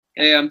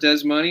Hey, I'm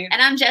Des Money.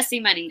 And I'm Jesse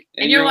Money.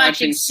 And you're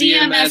watching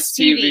CMS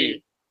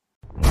TV.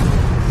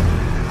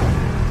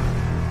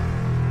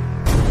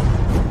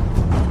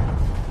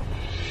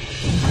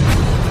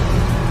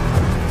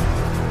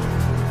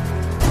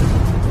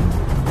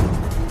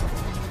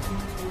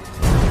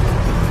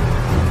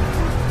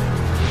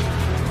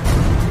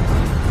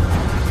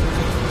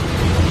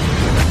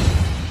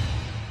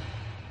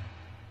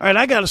 All right,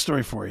 I got a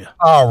story for you.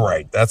 All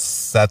right,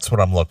 that's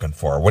what I'm looking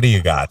for. What do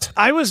you got?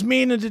 I was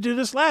meaning to do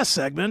this last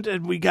segment,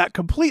 and we got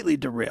completely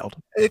derailed.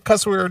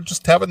 Because we were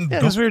just having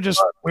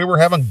we were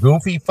having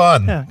goofy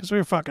fun. Yeah, because we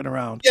were fucking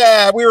around.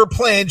 Yeah, we were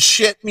playing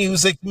shit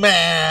music,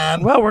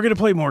 man. Well, we're gonna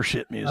play more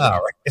shit music.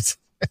 All right.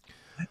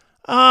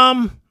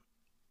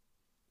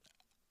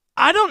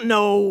 I don't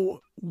know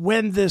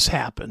when this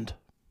happened.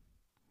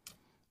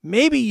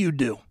 Maybe you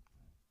do.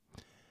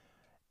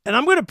 And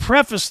I'm going to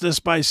preface this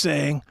by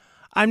saying,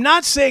 I'm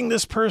not saying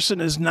this person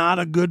is not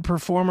a good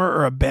performer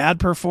or a bad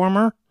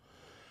performer,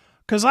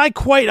 because I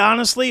quite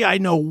honestly, I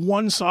know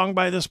one song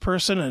by this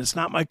person and it's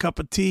not my cup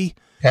of tea.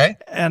 Okay.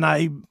 And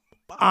I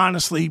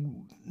honestly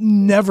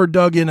never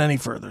dug in any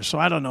further, so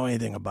I don't know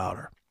anything about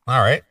her. All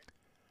right.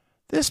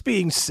 This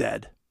being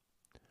said,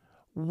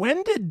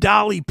 when did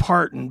Dolly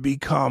Parton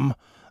become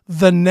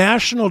the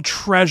national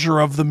treasure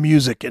of the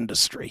music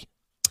industry?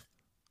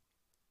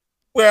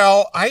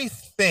 Well, I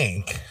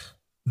think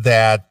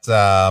that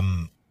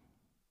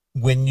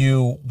when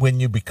you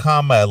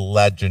become a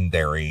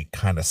legendary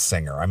kind of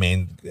singer, I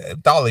mean,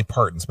 Dolly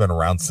Parton's been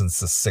around since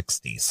the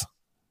 60s.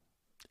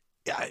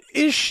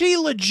 Is she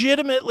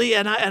legitimately,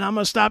 and I'm going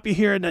to stop you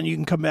here and then you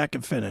can come back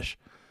and finish,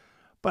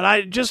 but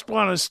I just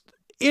want to,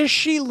 is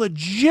she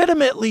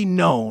legitimately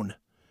known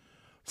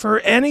for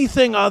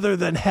anything other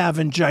than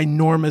having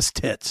ginormous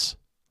tits?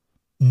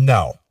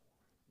 No.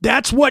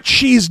 That's what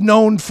she's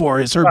known for,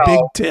 is her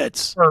big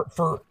tits.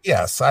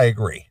 Yes, I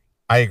agree.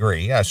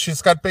 Yeah,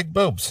 she's got big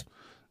boobs.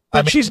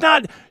 But she's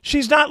not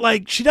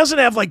like, she doesn't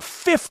have like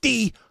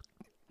 50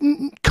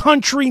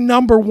 country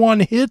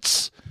 #1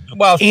 hits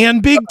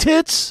and big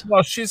tits.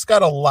 Well, she's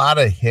got a lot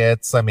of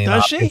hits. I mean,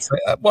 does she?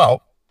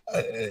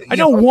 I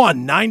know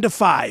one, 9 to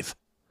 5.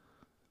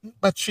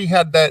 But she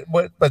had that,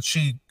 but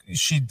she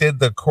did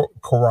the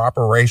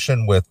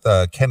cooperation with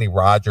Kenny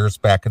Rogers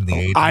back in the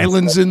 80s.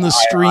 Islands in the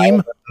Stream.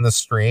 In the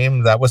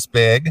Stream, that was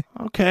big.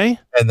 Okay.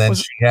 And then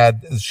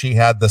she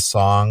had the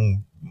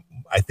song,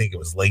 I think it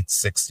was late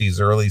 60s,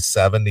 early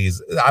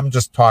 70s. I'm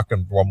just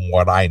talking from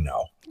what I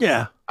know.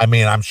 Yeah. I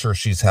mean, I'm sure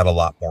she's had a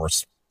lot more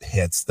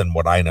hits than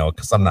what I know,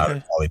 because I'm not a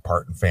Dolly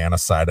Parton fan.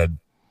 Aside,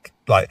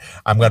 like,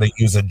 I'm going to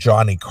use a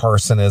Johnny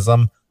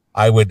Carsonism.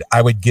 I would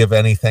give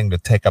anything to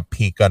take a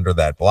peek under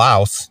that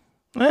blouse.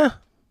 Yeah.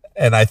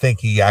 And I think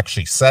he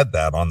actually said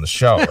that on the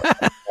show.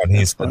 And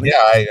he said,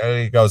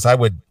 he goes, I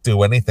would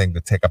do anything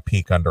to take a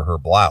peek under her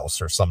blouse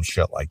or some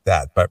shit like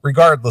that. But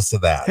regardless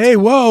of that. Hey,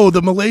 whoa,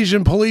 the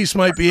Malaysian police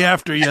might be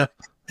after you.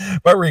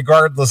 But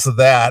regardless of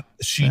that,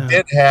 she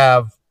did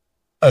have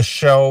a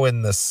show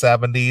in the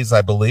 70s.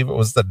 I believe it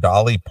was the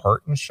Dolly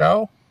Parton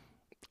show.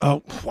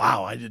 Oh,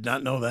 wow. I did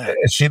not know that.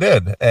 She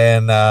did.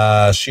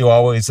 And she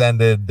always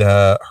ended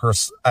her.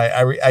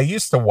 I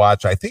used to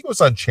watch, I think it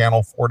was on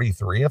Channel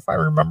 43, if I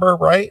remember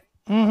right.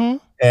 Mm-hmm.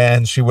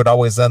 And she would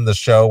always end the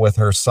show with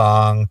her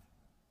song.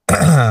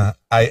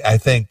 I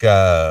think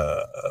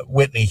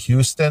Whitney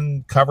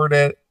Houston covered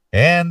it.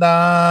 And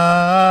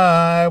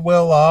I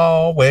will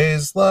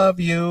always love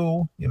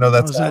you. You know,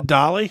 that's that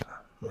Dolly?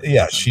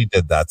 Yeah, she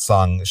did that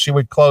song. She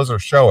would close her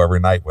show every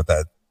night with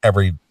that,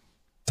 every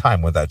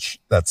time with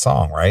that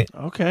song, right?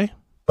 Okay.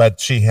 But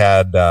she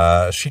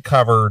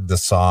covered the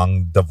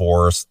song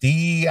Divorce,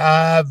 DIVORCE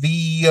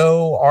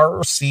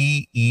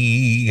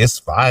is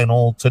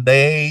final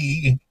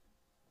today.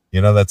 You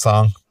know that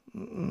song?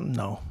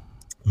 No.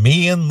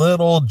 Me and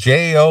little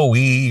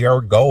JOE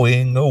are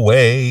going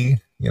away.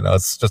 You know,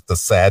 it's just a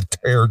sad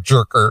tear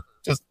jerker.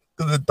 Just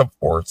the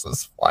divorce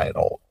is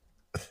final.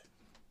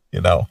 You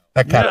know,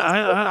 that kind of.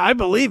 I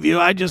believe you.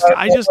 I just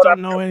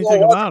don't know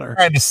anything about her. I'm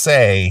trying to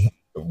say,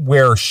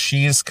 where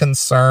she's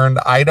concerned,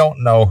 I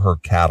don't know her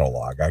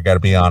catalog. I got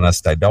to be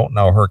honest. I don't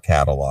know her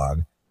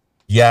catalog.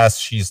 Yes,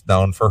 she's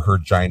known for her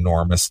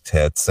ginormous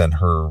tits and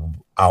her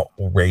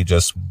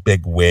outrageous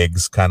big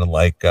wigs, kind of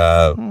like, you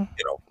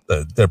know,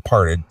 the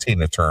departed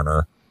Tina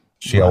Turner.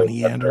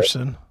 Ronnie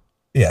Anderson.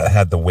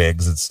 Had the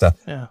wigs and stuff.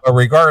 Yeah. But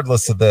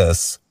regardless of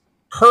this,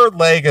 her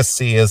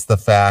legacy is the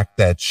fact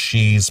that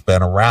she's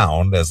been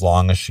around as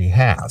long as she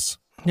has.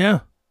 Yeah.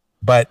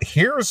 But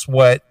here's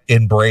what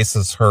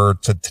embraces her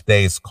to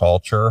today's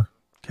culture.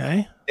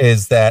 Okay.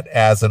 Is that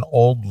as an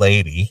old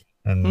lady,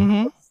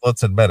 and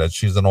let's admit it,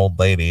 she's an old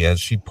lady.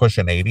 Is she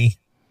pushing 80?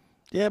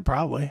 Yeah,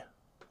 probably.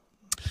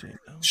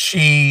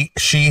 She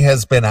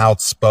has been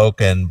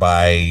outspoken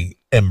by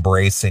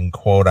embracing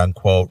quote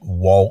unquote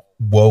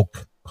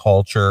woke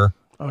culture.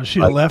 Oh, is she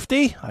a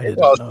lefty? I didn't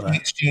know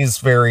that. She's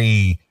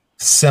very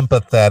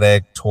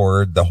sympathetic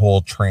toward the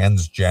whole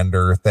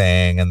transgender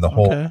thing and the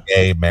whole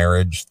gay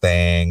marriage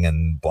thing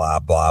and blah,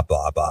 blah,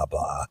 blah, blah,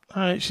 blah.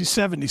 All right. She's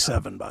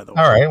 77, by the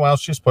way. All right. Well,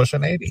 she's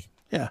pushing 80.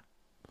 Yeah.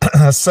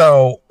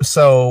 So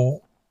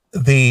the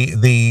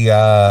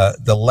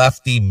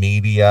lefty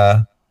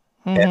media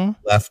and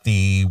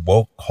lefty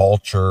woke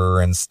culture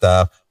and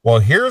stuff. Well,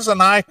 here's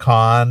an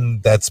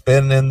icon that's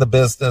been in the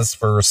business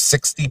for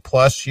 60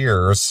 plus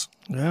years.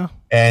 Yeah.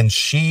 And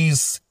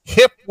she's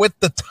hip with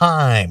the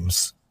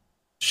times.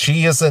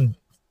 She isn't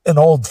an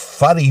old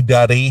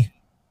fuddy-duddy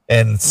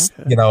and,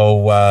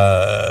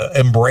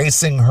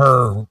 embracing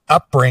her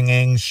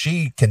upbringing.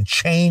 She can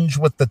change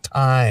with the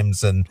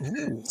times and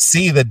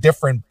see the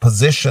different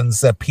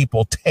positions that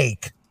people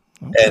take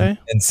and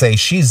say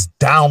she's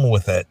down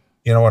with it.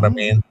 You know what I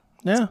mean?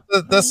 Yeah.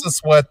 This is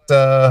what,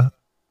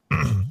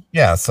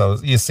 yeah. So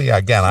you see,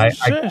 again,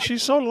 she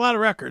sold a lot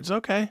of records.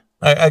 Okay.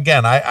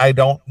 I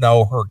don't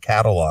know her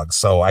catalog,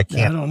 so I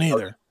can't. I don't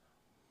either.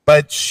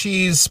 But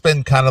she's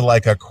been kind of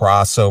like a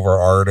crossover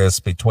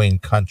artist between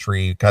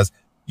country because,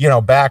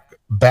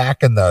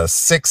 back in the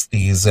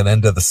 60s and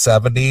into the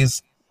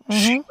 70s,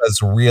 she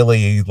was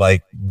really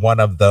like one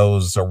of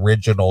those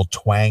original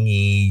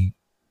twangy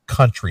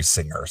country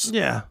singers.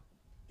 Yeah.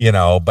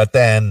 But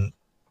then,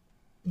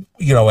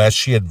 as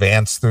she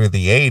advanced through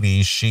the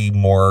 80s, she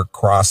more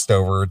crossed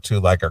over to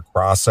like a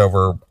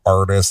crossover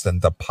artist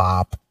and the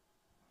pop,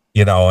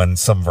 and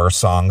some of her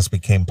songs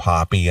became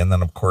poppy. And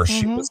then, of course,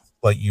 she was,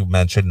 like you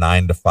mentioned,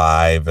 9 to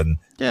 5 and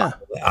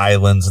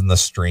Islands in the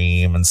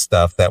Stream and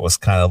stuff. That was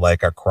kind of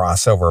like a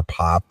crossover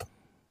pop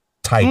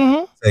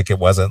type. Like it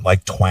wasn't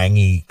like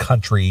twangy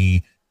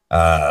country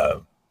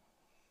type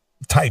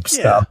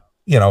stuff,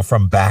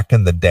 from back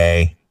in the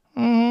day.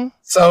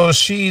 So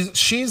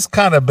she's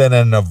kind of been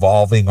an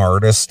evolving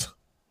artist.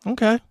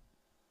 Okay.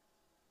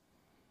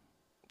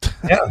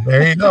 Yeah,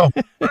 there you go.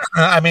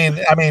 I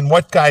mean,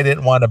 what guy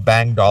didn't want to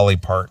bang Dolly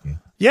Parton?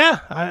 Yeah,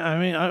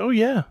 oh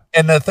yeah.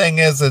 And the thing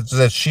is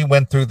that she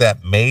went through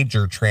that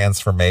major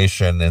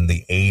transformation in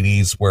the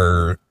 80s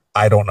where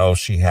I don't know if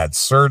she had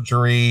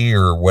surgery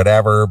or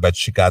whatever, but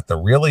she got the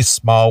really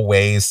small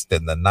waist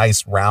and the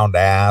nice round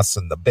ass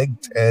and the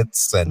big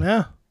tits. And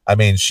I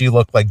mean, she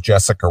looked like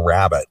Jessica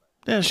Rabbit.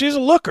 Yeah, she's a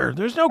looker.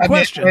 There's no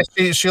question.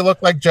 She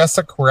looked like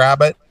Jessica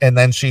Rabbit. And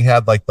then she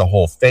had like the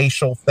whole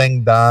facial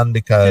thing done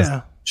because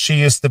she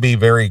used to be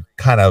very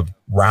kind of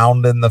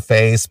round in the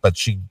face, but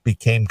she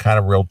became kind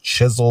of real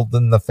chiseled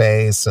in the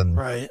face. And,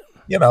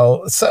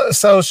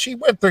 so she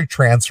went through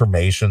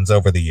transformations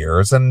over the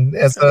years. And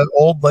as an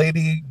old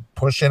lady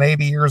pushing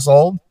 80 years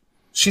old,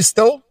 she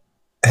still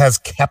has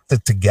kept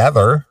it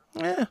together.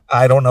 Yeah.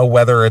 I don't know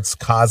whether it's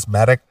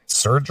cosmetic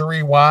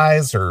surgery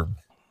wise or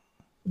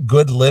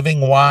good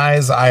living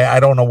wise. I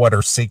don't know what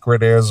her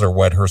secret is or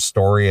what her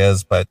story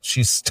is, but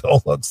she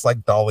still looks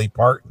like Dolly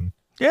Parton.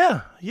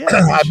 Yeah.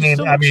 I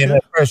mean,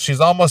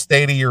 she's almost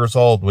 80 years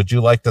old. Would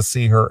you like to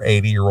see her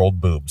 80-year-old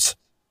boobs?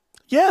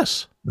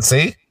 Yes.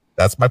 See,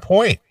 that's my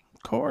point.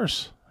 Of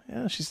course.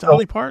 Yeah, she's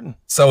Dolly Parton.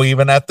 So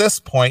even at this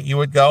point, you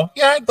would go,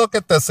 yeah, I'd look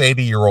at this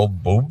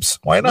 80-year-old boobs.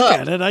 Why not? Look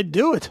at it. I'd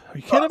do it. Are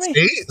you kidding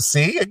me?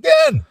 See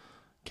again.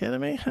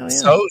 Kidding me? Hell yeah.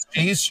 So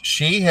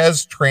she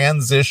has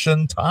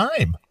transition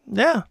time.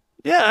 Yeah.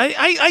 Yeah,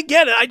 I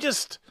get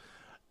it.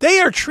 They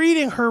are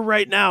treating her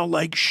right now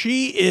like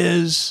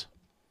she's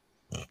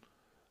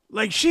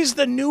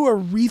the new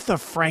Aretha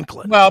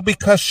Franklin. Well,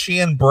 because she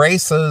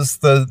embraces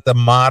the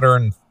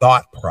modern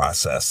thought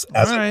process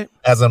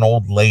as an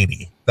old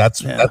lady.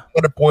 That's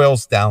what it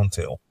boils down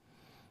to.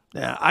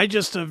 Yeah, I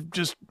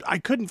I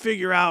couldn't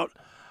figure out.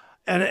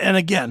 And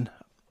again,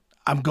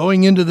 I'm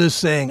going into this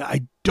saying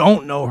I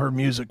don't know her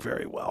music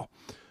very well.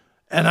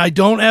 And I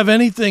don't have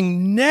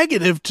anything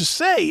negative to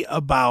say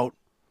about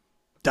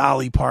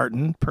Dolly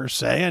Parton per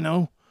se. I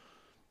know,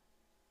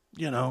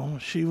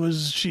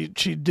 she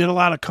did a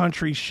lot of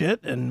country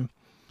shit and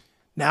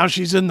now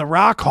she's in the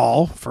Rock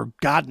Hall for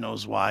God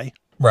knows why.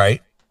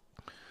 Right.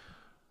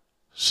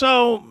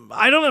 So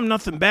I don't have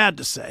nothing bad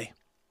to say.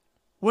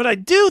 What I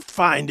do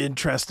find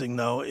interesting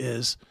though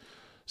is,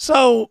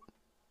 so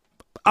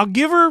I'll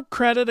give her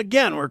credit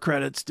again where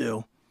credit's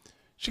due.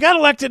 She got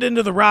elected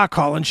into the Rock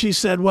Hall, and she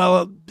said,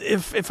 well,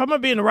 if I'm going to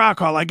be in the Rock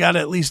Hall, I got to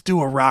at least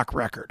do a rock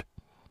record.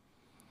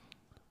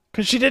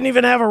 Because she didn't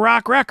even have a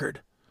rock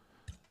record.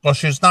 Well,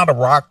 she's not a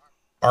rock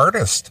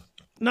artist.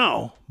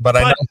 No. But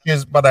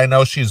I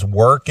know she's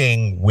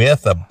working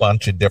with a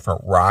bunch of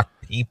different rock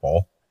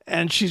people.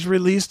 And she's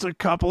released a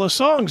couple of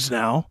songs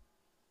now.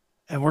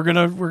 And we're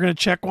gonna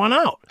check one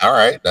out. All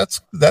right,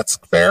 that's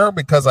fair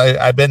because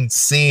I've been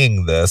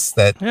seeing this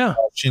that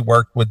she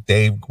worked with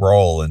Dave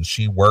Grohl and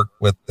she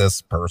worked with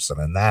this person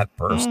and that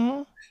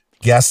person,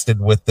 guested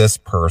with this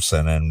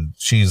person, and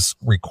she's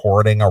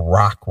recording a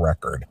rock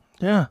record.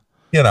 Yeah,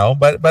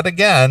 but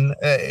again,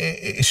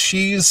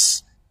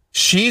 she's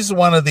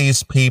one of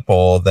these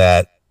people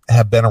that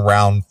have been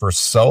around for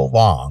so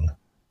long,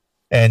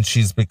 and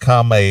she's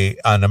become an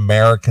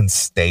American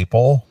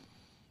staple.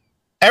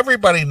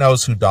 Everybody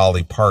knows who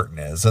Dolly Parton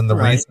is. And the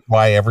reason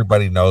why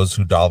everybody knows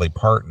who Dolly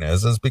Parton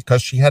is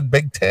because she had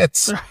big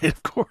tits. Right,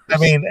 of course. I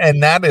mean,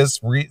 and that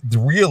is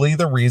really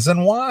the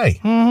reason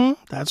why.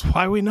 That's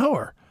why we know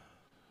her.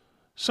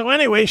 So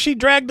anyway, she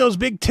dragged those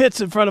big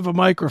tits in front of a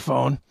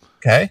microphone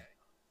Okay.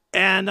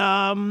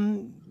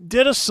 And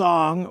did a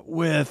song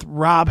with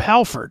Rob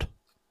Halford,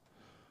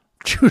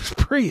 Judas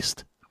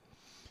Priest.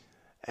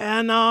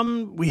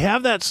 And we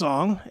have that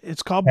song.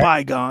 It's called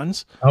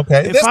Bygones.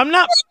 Okay. If I'm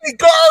not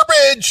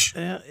garbage.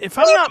 If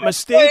I'm not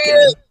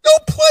mistaken,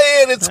 don't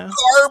play it. It's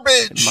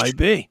garbage. It might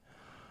be.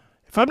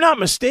 If I'm not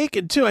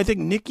mistaken, too, I think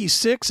Nikki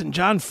Sixx and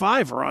John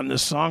Five are on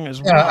this song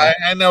as well. Yeah,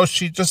 I know.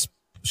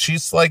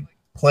 She's like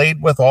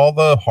played with all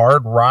the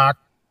hard rock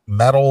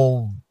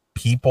metal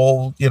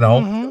people,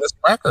 for this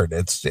record.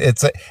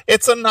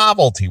 It's a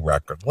novelty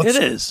record. Let's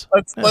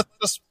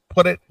just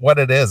put it what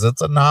it is.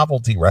 It's a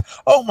novelty record.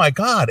 Oh my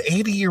God,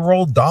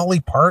 80-year-old Dolly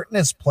Parton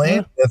is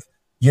playing with,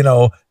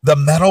 the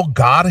metal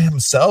god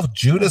himself,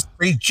 Judas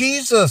Priest.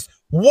 Jesus,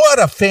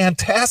 what a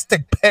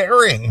fantastic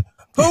pairing.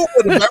 Who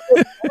would have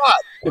ever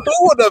thought? Who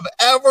would have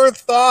ever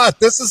thought?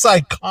 This is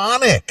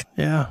iconic.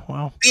 Yeah,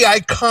 well. The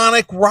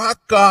iconic rock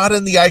god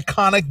and the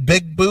iconic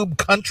big boob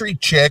country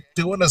chick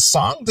doing a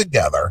song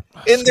together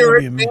in their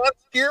advanced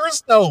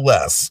years, no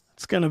less.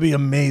 It's going to be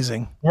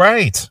amazing.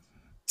 Right.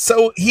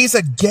 So he's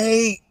a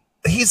gay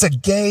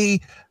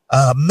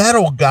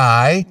metal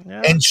guy,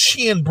 and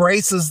she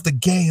embraces the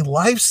gay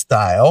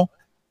lifestyle.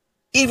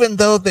 Even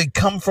though they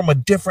come from a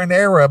different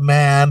era,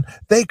 man,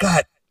 they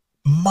got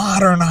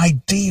modern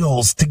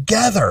ideals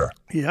together.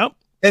 Yep.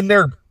 And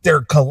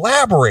they're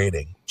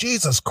collaborating.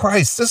 Jesus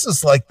Christ, this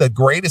is like the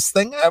greatest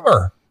thing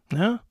ever.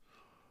 Yeah.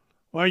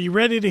 Well, are you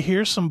ready to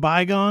hear some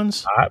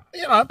Bygones?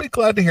 I'd be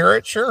glad to hear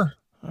it. Sure.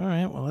 All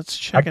right. Well, let's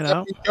check it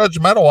out.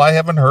 Judgmental. I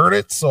haven't heard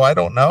it, so I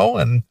don't know.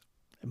 And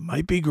it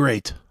might be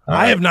great.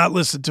 I have not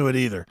listened to it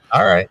either.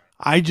 All right.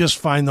 I just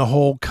find the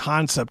whole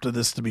concept of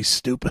this to be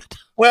stupid.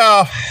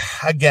 Well,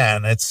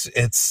 again, it's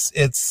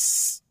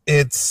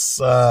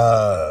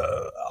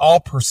all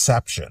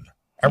perception.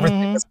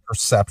 Everything is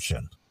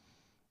perception.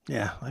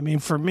 Yeah, I mean,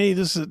 for me,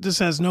 this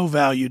has no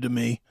value to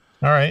me.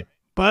 All right,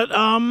 but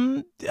I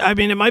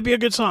mean, it might be a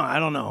good song. I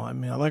don't know. I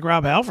mean, I like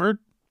Rob Halford,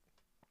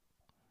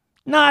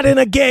 not in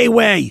a gay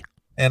way.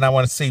 And I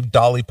want to see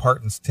Dolly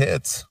Parton's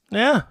tits.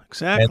 Yeah,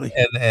 exactly.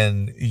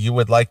 And you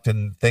would like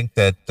to think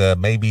that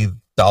maybe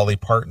Dolly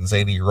Parton's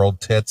 80-year-old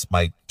tits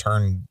might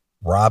turn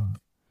Rob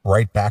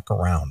right back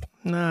around.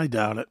 No, I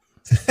doubt it.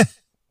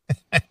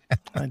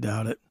 I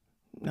doubt it.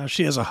 Now,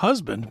 she has a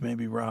husband.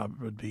 Maybe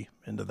Rob would be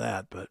into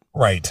that, but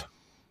right.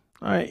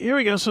 All right, here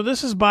we go. So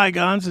this is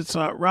Bygones. It's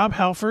Rob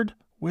Halford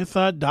with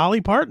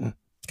Dolly Parton.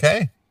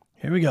 Okay.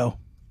 Here we go.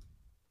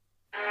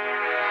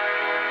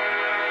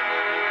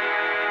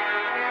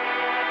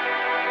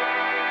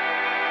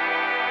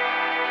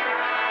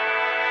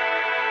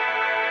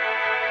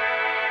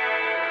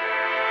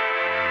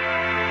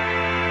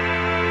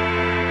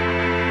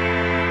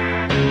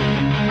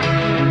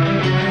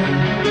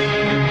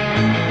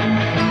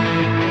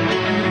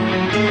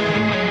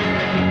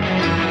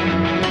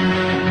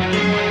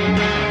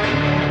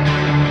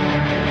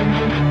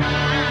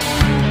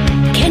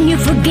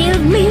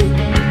 Forgive me.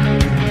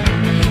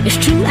 It's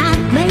true,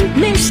 I've made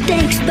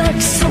mistakes, but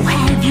so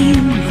have you.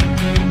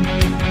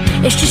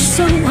 It's just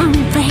so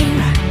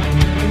unfair.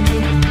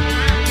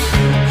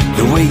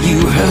 The way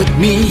you hurt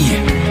me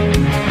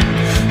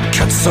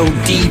cut so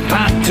deep,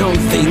 I don't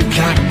think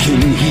I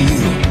can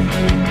heal.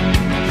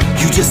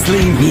 You just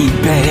leave me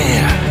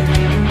bare.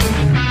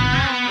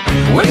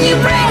 When you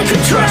break a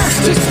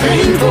trust, it's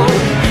painful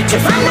to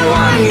find the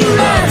one you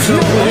love's no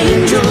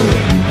angel.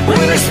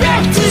 When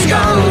respect is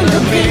gone, the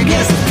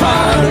biggest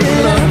part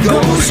of love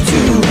goes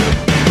to.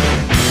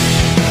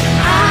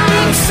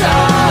 I'm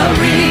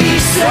sorry,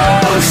 so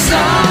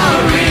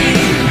sorry.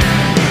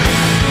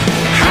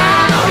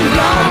 How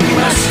long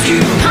must you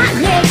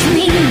punish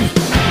me?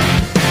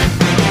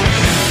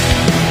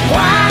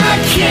 Why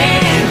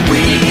can't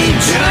we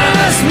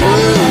just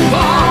move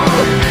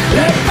on?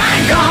 Let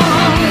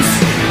bygones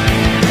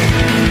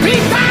be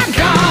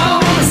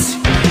bygones.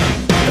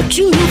 But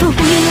you never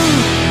will.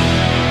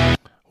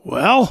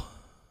 Well,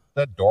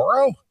 that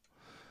Doro?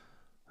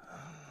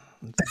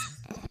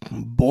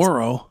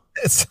 Boro.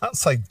 It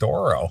sounds like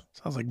Doro.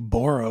 Sounds like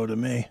Boro to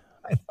me.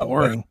 I know,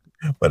 boring.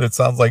 But it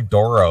sounds like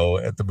Doro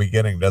at the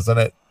beginning, doesn't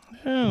it?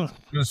 Yeah.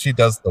 She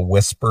does the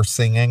whisper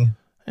singing.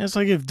 It's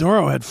like if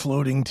Doro had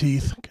floating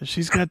teeth, because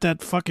she's got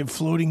that fucking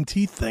floating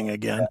teeth thing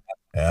again.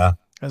 Yeah.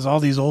 As all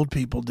these old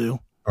people do.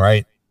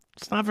 Right.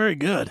 It's not very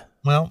good.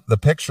 Well, the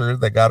picture,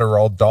 they got her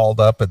all dolled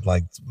up in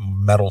like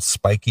metal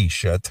spiky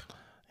shit.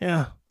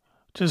 Yeah.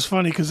 Which is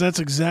funny because that's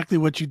exactly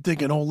what you'd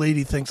think an old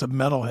lady thinks a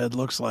metalhead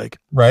looks like.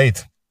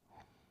 Right.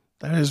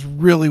 That is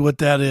really what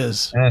that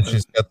is. And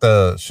she's got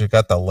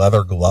the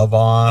leather glove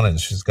on,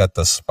 and she's got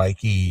the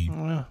spiky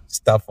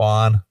stuff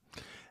on.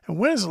 And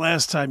when is the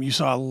last time you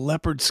saw a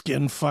leopard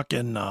skin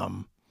fucking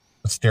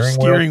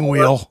steering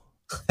wheel?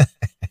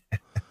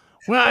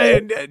 Well,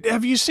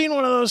 have you seen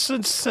one of those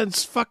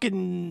since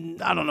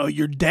fucking, I don't know,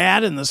 your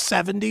dad in the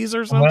 70s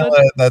or something?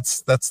 Well,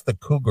 that's the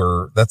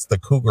cougar. That's the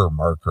cougar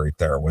mark right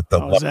there with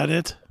the. Is that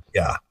it?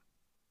 Yeah.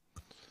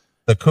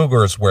 The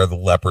cougar is where the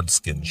leopard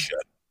skin shit.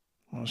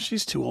 Well,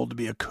 she's too old to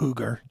be a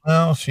cougar.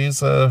 Well,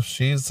 she's a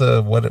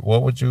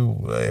what would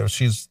you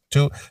she's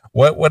too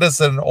what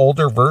is an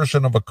older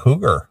version of a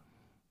cougar?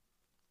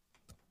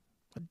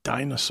 A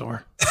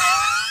dinosaur.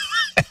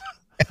 I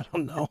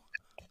don't know.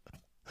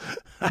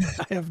 I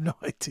have no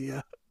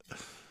idea.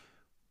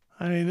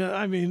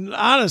 I mean,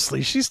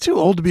 honestly, she's too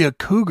old to be a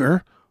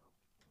cougar.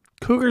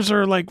 Cougars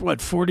are like what,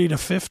 40 to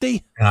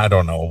 50? I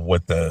don't know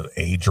what the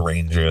age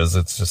range is.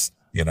 It's just,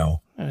 you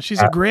know.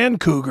 She's a grand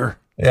cougar.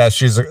 Yeah,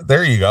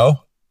 there you go.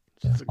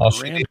 All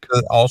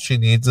she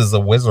needs is a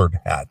wizard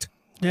hat.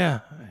 Yeah.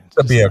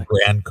 To be a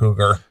grand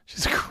cougar.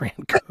 She's a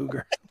grand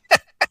cougar.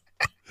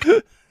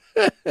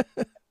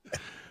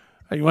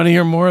 You want to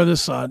hear more of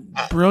this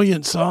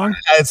brilliant song?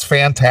 It's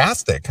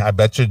fantastic. I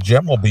bet you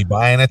Jim will be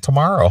buying it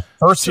tomorrow.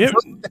 First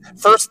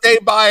day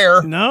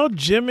buyer. No,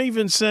 Jim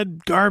even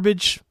said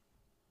garbage.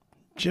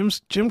 Jim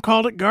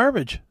called it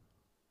garbage.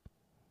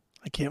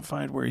 I can't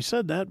find where he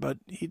said that, but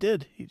he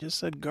did. He just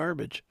said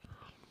garbage.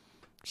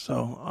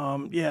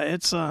 So, yeah,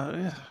 it's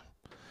doesn't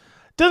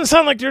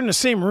sound like they're in the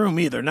same room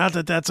either. Not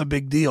that that's a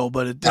big deal,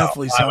 but it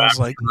definitely sounds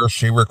like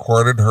she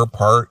recorded her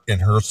part in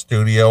her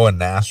studio in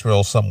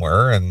Nashville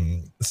somewhere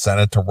and sent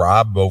it to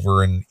Rob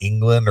over in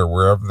England or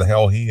wherever the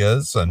hell he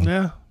is. And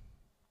yeah,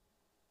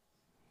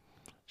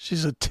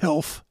 she's a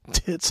tilf.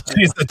 Tits.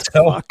 She's a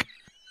tilf.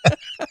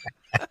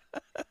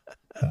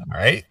 All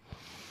right,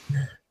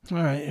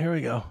 here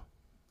we go.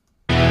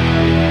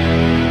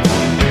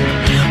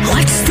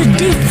 What's the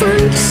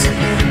difference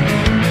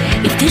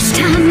if this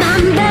time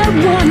I'm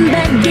the one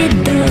that did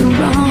the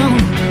wrong?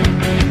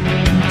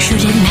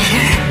 Should it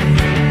matter?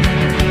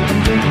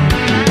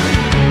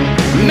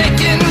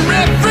 Making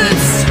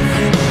reference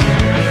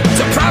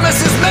to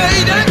promises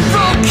made and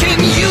broken,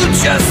 you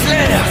just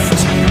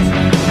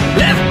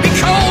left me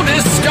cold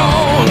as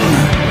stone.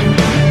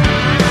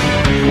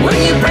 When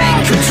you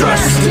break a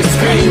trust, it's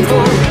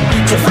painful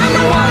to find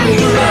the one you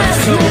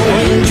love's no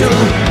angel.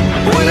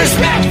 When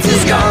respect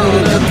is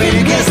gone, the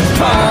biggest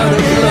part of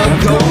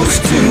love goes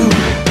to.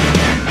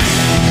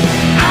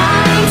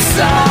 I'm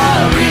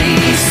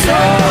sorry, so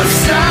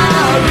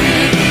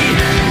sorry.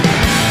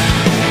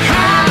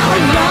 How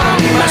long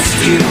must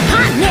you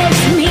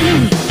Punish me.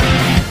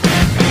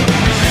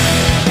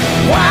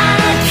 Why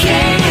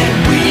can't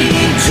we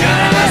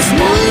just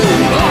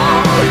move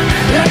on?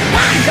 Let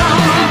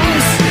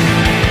bygones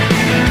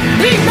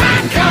be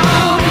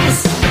bygones.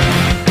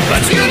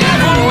 But you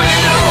never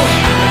will.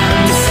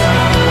 I'm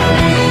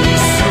sorry,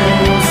 so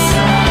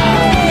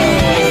sorry.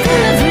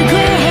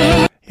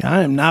 Yeah,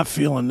 I am not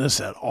feeling this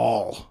at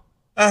all.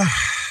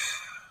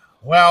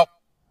 Well,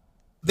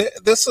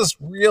 this is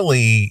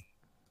really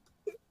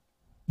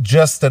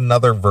just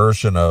another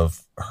version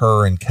of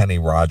her and Kenny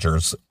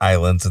Rogers'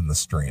 Islands in the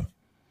Stream.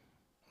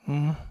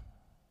 Mm.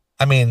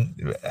 I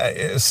mean,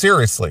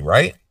 seriously,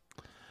 right?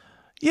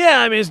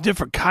 Yeah, I mean, it's a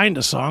different kind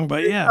of song,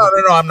 but yeah.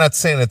 No, I'm not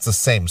saying it's the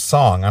same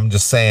song. I'm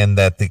just saying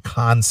that the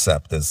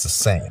concept is the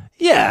same.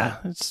 Yeah,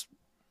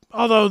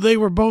 although they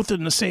were both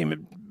in the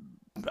same.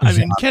 I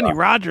mean, Kenny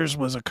Rogers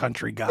was a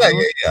country guy.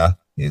 Yeah.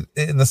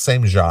 In the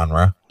same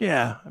genre.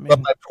 Yeah, I mean,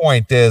 but my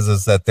point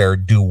is that they're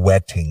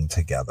duetting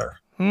together.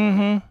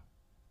 Mm-hmm.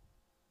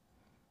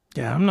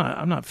 Yeah,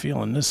 I'm not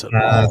feeling this at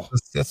all.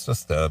 It's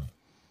just a,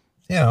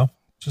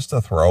 just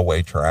a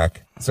throwaway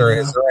track. Is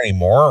there any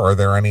more? Or are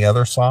there any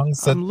other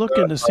songs? I'm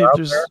looking to see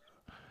if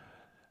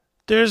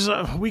there's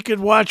we could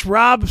watch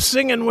Rob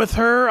singing with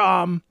her,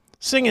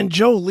 singing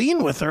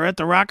Jolene with her at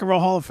the Rock and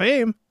Roll Hall of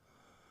Fame.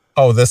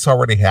 Oh, this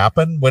already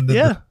happened? When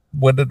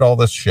did all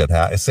this shit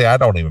happen? See, I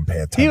don't even pay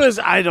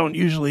attention. I don't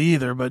usually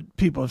either, but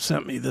people have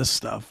sent me this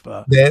stuff.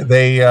 So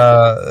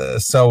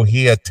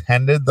he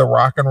attended the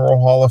Rock and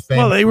Roll Hall of Fame?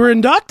 Well, they were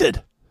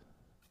inducted.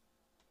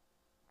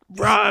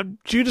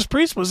 Judas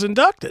Priest was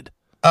inducted.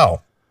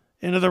 Oh.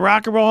 Into the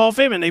Rock and Roll Hall of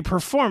Fame, and they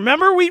performed.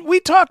 Remember, we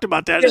talked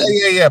about that.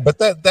 Yeah. But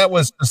that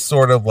was just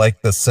sort of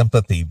like the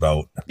sympathy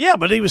vote. Yeah,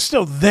 but he was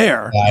still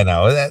there. I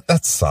know.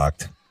 That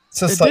sucked.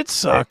 It did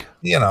suck.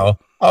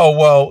 Oh,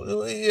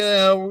 well,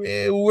 yeah,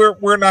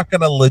 we're not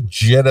going to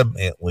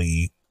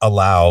legitimately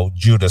allow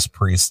Judas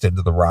Priest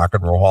into the Rock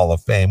and Roll Hall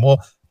of Fame.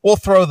 We'll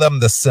throw them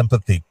the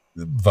sympathy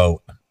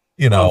vote,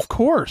 Well, of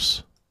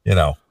course.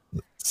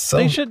 So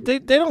they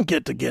don't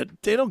get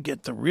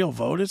the real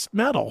vote. It's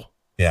metal.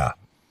 Yeah.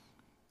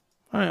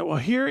 All right, well,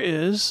 here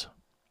is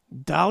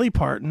Dolly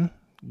Parton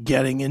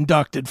getting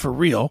inducted for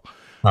real.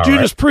 All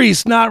Judas right.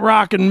 Priest not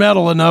rocking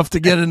metal enough to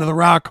get into the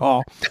Rock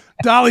Hall.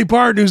 Dolly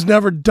Parton, who's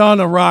never done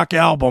a rock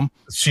album.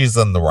 She's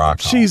in the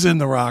Rock Hall. She's in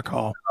the Rock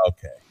Hall.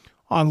 Okay.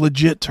 On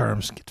legit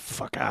terms. Get the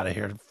fuck out of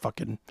here.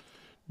 Fucking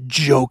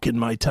joke in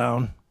my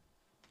town.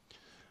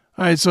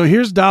 All right, so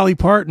here's Dolly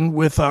Parton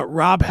with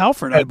Rob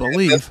Halford, I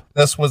believe.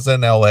 This was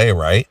in L.A.,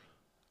 right?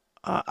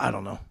 I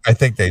don't know. I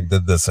think they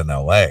did this in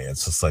L.A.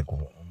 It's just like,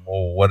 well,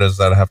 what does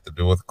that have to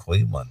do with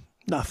Cleveland?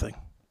 Nothing.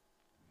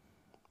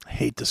 I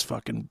hate this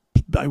fucking...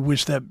 I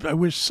wish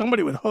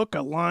somebody would hook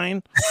a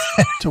line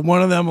to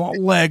one of them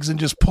legs and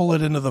just pull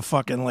it into the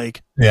fucking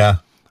lake. Yeah.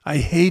 I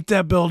hate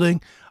that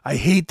building. I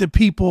hate the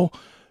people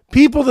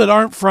that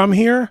aren't from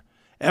here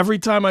every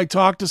time I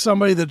talk to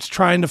somebody that's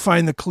trying to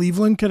find the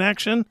Cleveland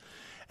connection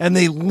and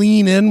they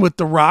lean in with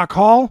the Rock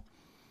Hall,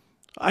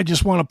 I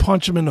just want to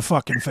punch them in the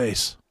fucking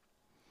face.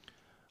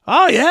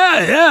 Oh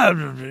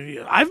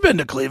yeah. I've been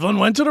to Cleveland,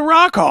 went to the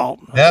Rock Hall.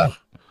 Yeah.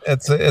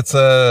 It's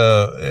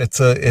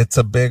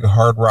a big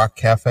Hard Rock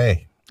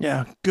cafe.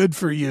 Yeah, good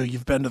for you.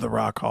 You've been to the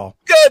Rock Hall.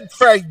 Good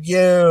for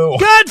you.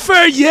 Good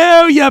for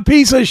you, you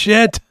piece of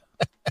shit.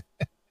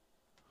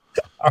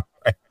 All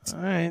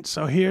right.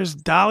 So here's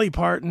Dolly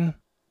Parton,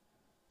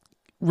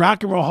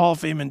 Rock and Roll Hall of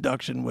Fame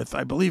induction with,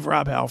 I believe,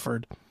 Rob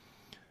Halford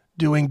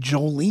doing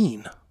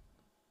Jolene.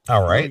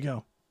 All right. There we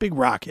go. Big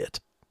rock hit.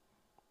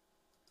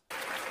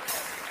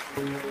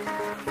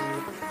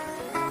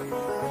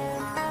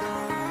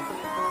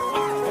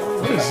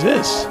 What is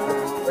this?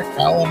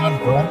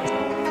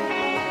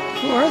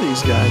 Who are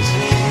these guys?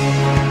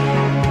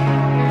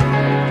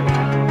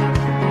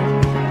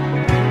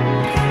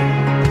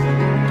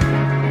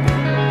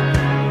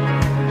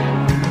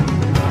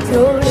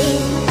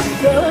 Jolene,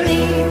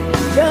 Jolene,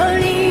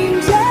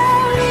 Jolene,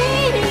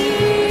 Jolene,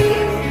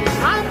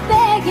 I'm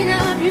begging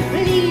of you,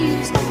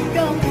 please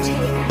don't take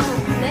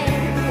my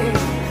man.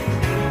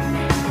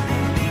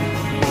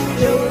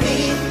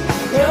 Jolene,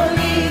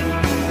 Jolene,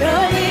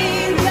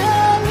 Jolene,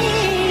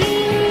 Jolene,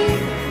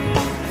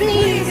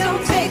 please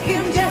don't take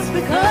him just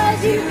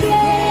because you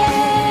can.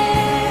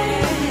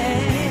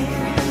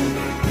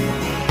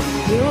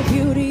 Your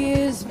beauty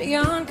is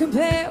beyond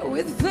compare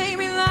with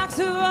flaming locks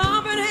of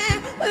auburn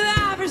hair, with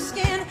ivory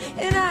skin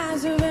and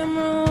eyes of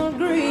emerald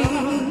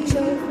green.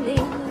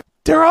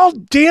 They're all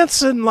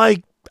dancing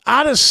like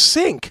out of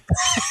sync.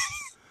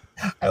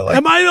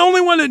 Am I the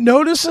only one that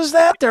notices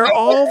that? They're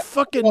all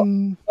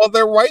fucking... Well,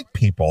 they're white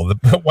people.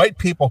 The white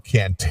people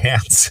can't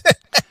dance.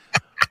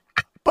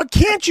 But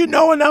can't you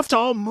know enough to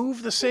all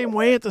move the same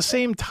way at the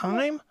same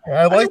time?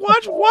 I like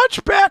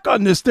watch back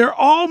on this. They're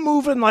all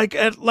moving like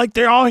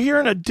they're all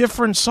hearing a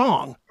different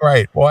song.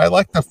 Right. Well, I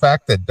like the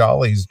fact that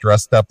Dolly's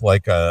dressed up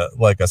like a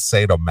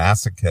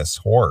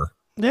sadomasochist whore.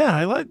 Yeah,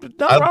 I like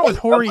nothing wrong with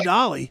hoary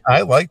Dolly.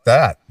 I like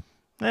that.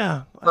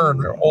 Yeah. For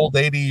an old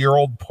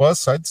 80-year-old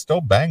puss, I'd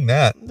still bang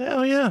that.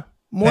 Hell yeah.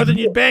 More than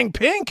you'd bang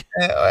Pink.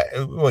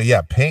 Well,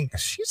 yeah, Pink.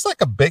 She's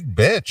like a big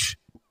bitch.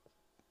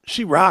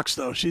 She rocks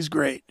though. She's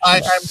great.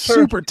 I'm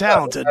super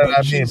talented.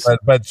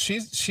 But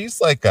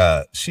she's like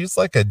a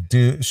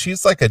dude.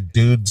 She's like a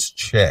dude's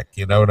chick.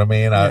 You know what I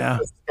mean? Yeah.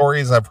 The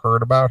stories I've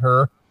heard about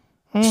her.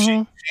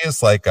 Mm-hmm. She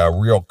is like a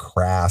real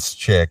crass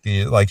chick.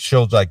 Like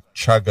she'll like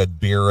chug a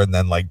beer and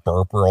then like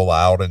burp real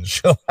loud, and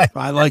she'll like.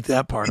 I like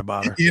that part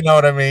about her. You know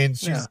what I mean?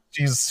 Yeah.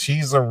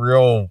 She's a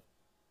real.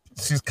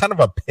 She's kind of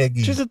a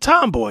piggy. She's a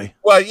tomboy.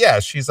 Well, yeah,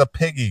 she's a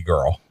piggy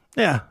girl.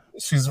 Yeah.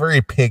 She's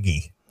very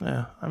piggy.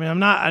 Yeah. I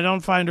mean, I don't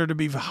find her to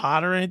be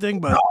hot or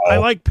anything, but I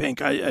like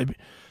Pink. I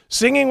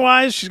singing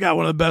wise, she's got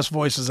one of the best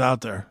voices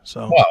out there.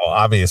 So. Well,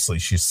 obviously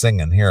she's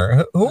singing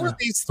here. Who are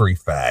these three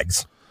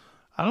fags?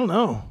 I don't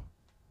know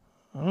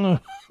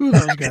who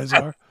those guys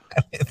are.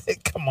 I mean, they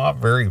come off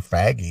very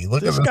faggy.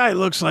 Look this at guy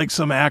looks like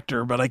some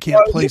actor, but I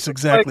can't place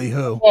exactly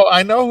who. Well,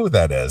 I know who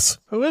that is.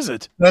 Who is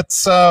it?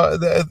 That's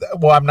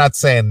well, I'm not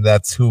saying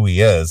that's who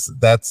he is.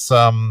 That's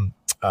the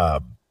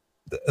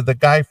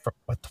guy from,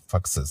 what the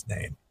fuck's his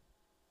name?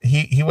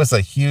 He was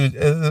a huge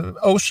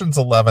Ocean's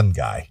 11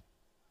 guy.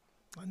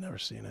 I've never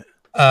seen it.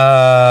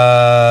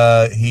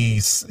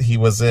 He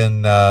was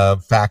in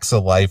Facts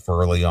of Life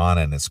early on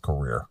in his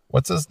career.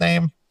 What's his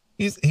name?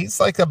 He's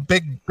like a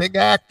big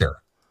actor.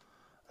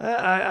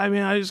 I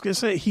mean, I was gonna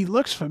say he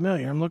looks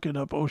familiar. I'm looking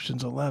up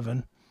Ocean's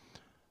 11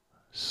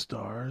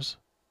 stars.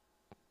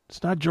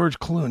 It's not George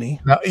Clooney.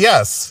 No,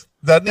 yes,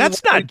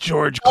 that's not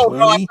George Clooney.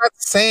 No, I'm not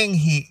saying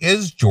he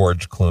is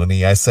George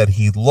Clooney. I said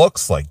he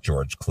looks like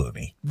George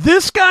Clooney.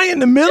 This guy in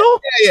the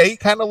middle? Yeah, he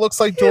kind of looks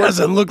like George. He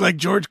doesn't look like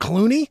George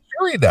Clooney.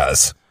 Sure, he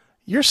does.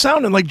 You're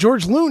sounding like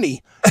George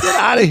Looney. Get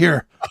out of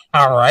here.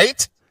 All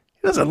right.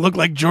 He doesn't look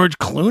like George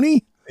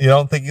Clooney. You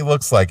don't think he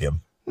looks like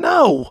him?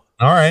 No.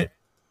 All right.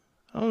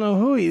 I don't know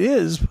who he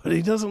is, but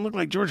he doesn't look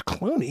like George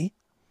Clooney.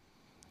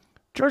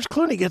 George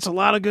Clooney gets a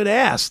lot of good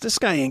ass. This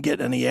guy ain't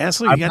getting any ass.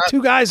 Look, he got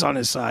two guys on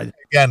his side.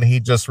 Again, he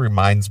just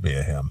reminds me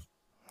of him.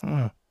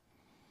 All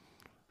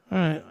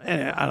right.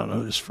 I don't know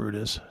who this fruit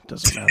is.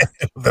 Doesn't matter.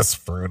 This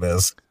fruit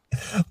is.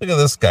 Look at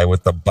this guy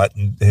with the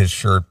button, his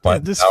shirt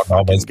button. This out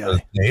fucking almost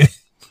guy.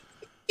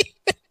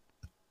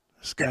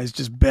 This guy's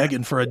just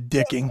begging for a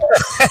dicking.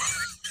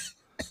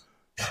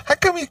 How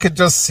come you could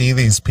just see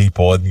these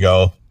people and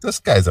go, this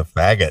guy's a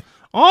faggot?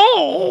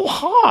 Oh,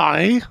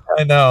 hi.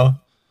 I know.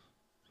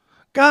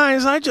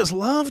 Guys, I just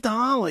love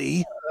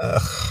Dolly.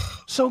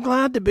 So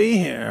glad to be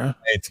here.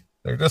 Right.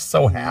 They're just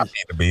so happy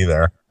to be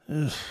there.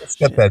 Ugh, It's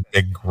got that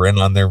big grin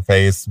on their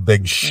face,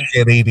 big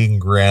shit-eating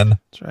grin.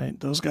 That's right.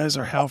 Those guys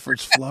are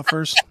Halford's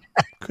fluffers.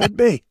 Could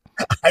be.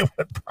 I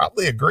would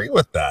probably agree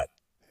with that.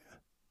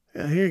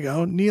 Yeah, here you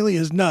go. Neely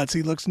is nuts.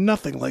 He looks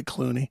nothing like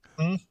Clooney.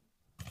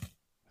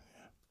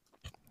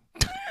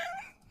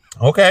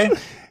 Okay.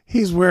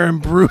 He's wearing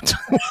Brute.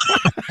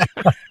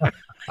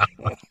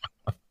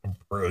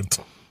 Brute.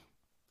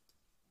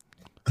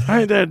 All All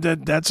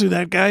right, that's who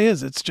that guy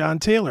is. It's John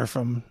Taylor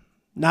from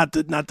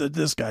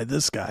this guy.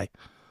 This guy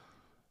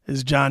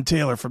is John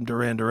Taylor from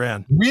Duran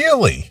Duran.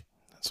 Really?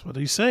 That's what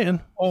he's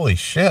saying. Holy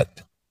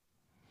shit.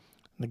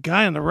 The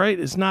guy on the right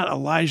is not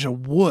Elijah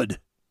Wood.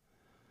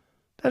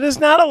 That is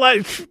not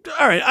Elijah.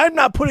 All right, I'm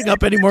not putting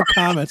up any more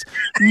comments.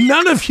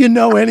 None of you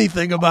know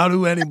anything about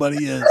who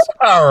anybody is.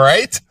 All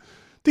right.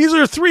 These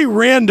are three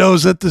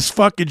randos at this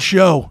fucking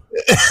show.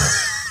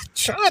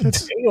 John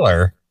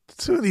Taylor.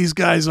 That's who these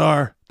guys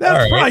are.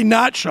 That's probably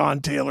not Sean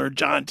Taylor,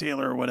 John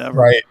Taylor, or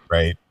whatever.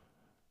 Right.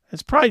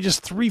 It's probably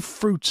just three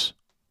fruits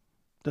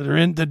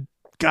that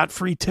got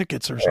free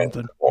tickets or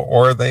something.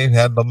 Or they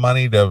had the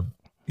money to,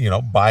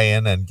 buy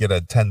in and get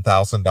a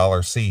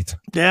 $10,000 seat.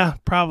 Yeah,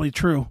 probably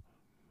true.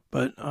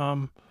 But,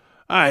 all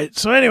right.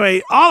 So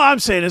anyway, all I'm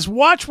saying is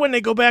watch when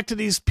they go back to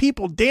these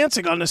people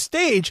dancing on the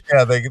stage.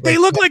 Yeah, they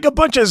look like a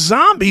bunch of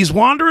zombies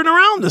wandering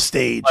around the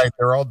stage. Right,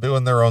 they're all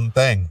doing their own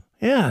thing.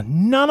 Yeah,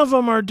 none of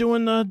them are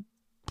doing the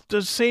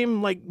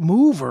same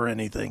move or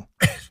anything.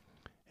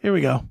 Here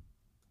we go.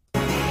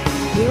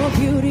 Your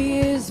beauty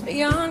is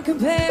beyond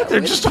compare.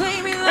 They're just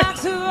claiming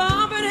locks of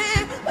auburn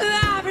hair,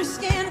 with ivory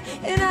skin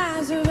and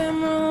eyes of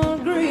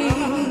emerald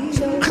green.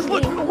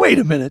 Look, wait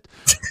a minute.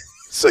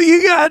 So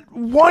you got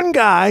one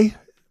guy,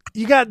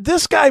 you got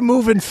this guy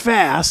moving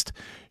fast.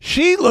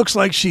 She looks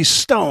like she's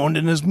stoned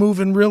and is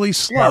moving really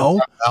slow.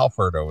 Yeah,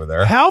 Halford over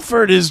there.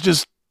 Halford is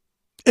just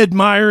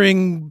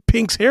admiring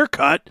Pink's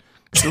haircut.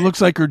 It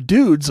looks like her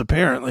dude's,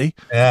 apparently.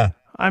 Yeah.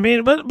 I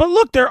mean, but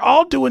look, they're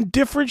all doing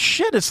different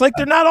shit. It's like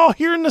they're not all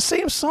hearing the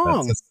same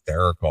song. That's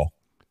hysterical.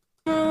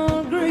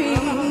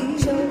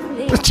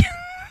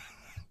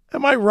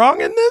 Am I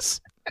wrong in this?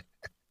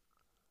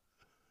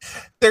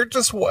 They're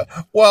just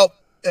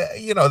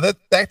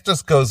that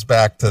just goes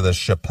back to the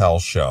Chappelle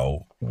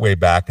show way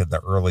back in the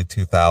early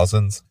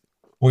 2000s,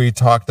 where he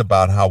talked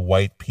about how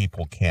white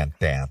people can't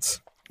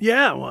dance.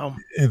 Yeah, well,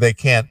 they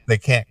can't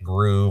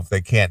groove,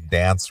 they can't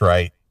dance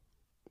right.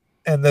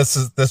 And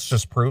this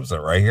just proves it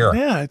right here.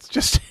 Yeah, it's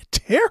just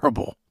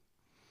terrible.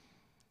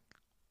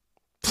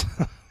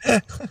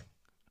 All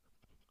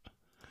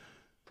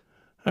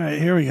right,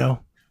 here we go.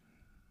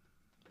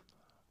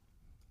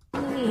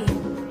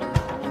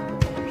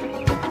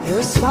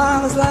 Your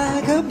smile is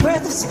like a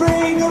breath of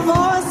spring, your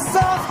voice is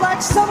soft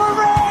like summer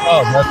rain.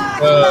 Oh, that's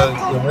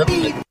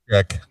the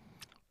chick.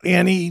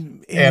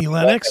 Annie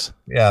Lennox?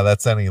 Yeah,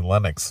 that's Annie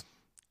Lennox.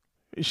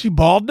 Is she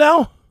bald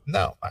now?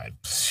 No,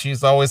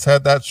 she's always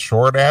had that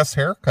short ass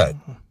haircut.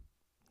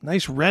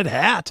 Nice red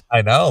hat.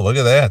 I know. Look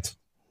at that.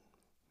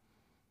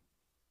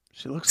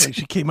 She looks like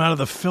she came out of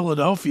the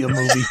Philadelphia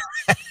movie.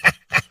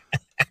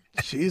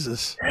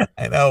 Jesus.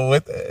 I know.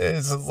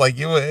 It's like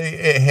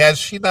has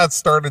she not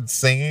started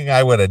singing,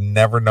 I would have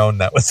never known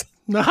that was.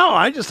 No,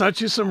 I just thought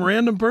she was some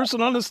random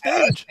person on the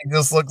stage. She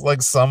just looked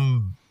like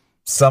some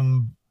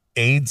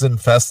AIDS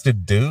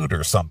infested dude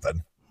or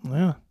something.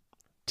 Yeah.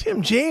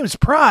 Tim James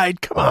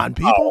Pride. Come on,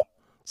 people.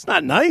 It's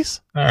not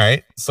nice. All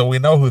right. So we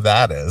know who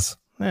that is.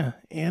 Yeah.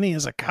 Annie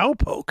is a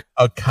cowpoke.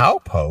 A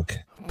cowpoke.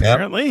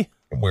 Apparently.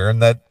 Yep. Wearing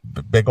that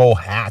big old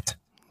hat.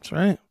 That's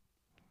right.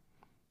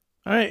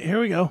 All right. Here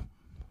we go.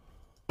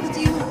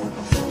 Jolene,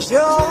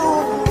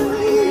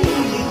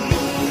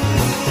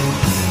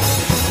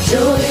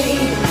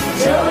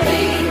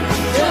 Jolene,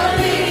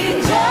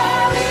 Jolene, Jolene,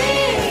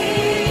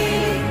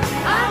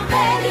 I'm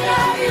begging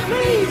of you,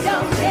 please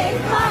don't take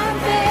my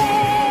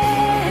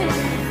man.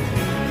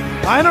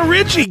 Lionel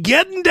Richie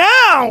getting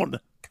down.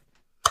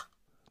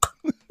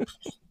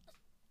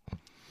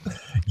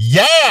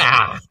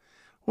 Yeah.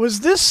 Was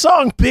this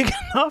song big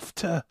enough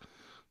to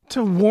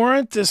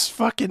warrant this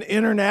fucking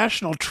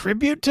international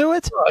tribute to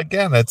it? Well,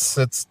 again,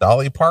 it's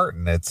Dolly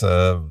Parton.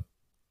 I'm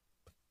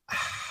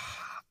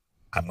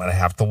going to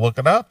have to look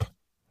it up.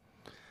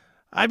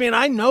 I mean,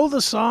 I know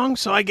the song,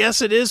 so I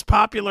guess it is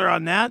popular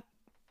on that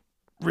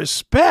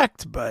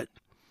respect, but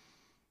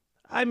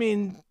I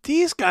mean,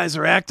 these guys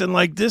are acting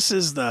like this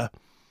is the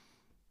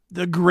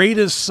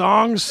greatest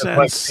song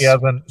since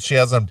like she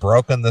hasn't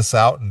broken this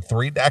out in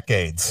 3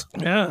 decades.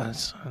 Yeah,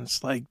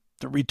 it's like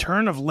the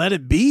return of Let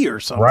It Be or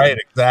something. Right,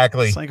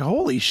 exactly. It's like,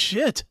 holy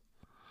shit.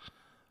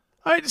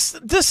 All right,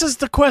 this is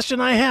the question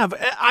I have.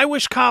 I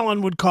wish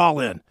Colin would call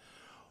in.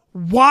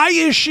 Why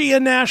is she a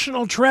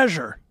national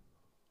treasure?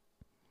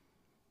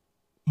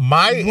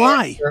 My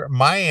Why?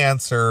 My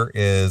answer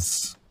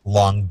is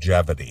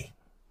longevity.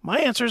 My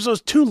answer is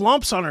those 2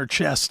 lumps on her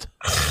chest.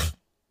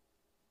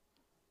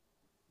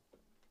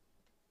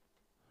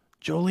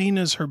 Jolene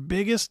is her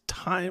biggest,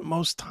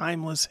 most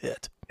timeless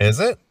hit. Is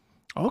it?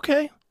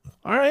 Okay.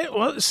 All right.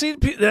 Well, see,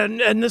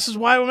 and this is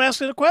why I'm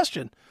asking the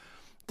question.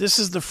 This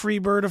is the free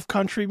bird of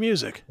country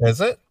music. Is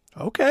it?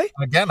 Okay.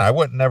 Again, I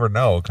would never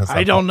know because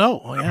I don't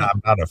know. Yeah.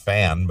 I'm not a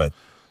fan, but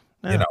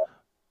Yeah. you know.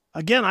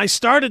 Again, I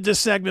started this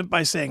segment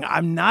by saying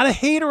I'm not a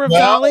hater of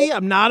Dolly.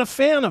 I'm not a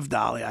fan of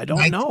Dolly. I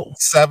don't know.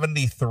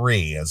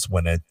 1973 is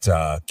when it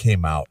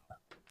came out.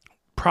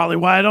 Probably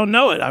why I don't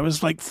know it. I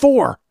was like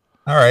 4.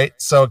 All right.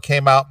 So it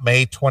came out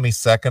May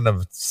 22nd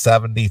of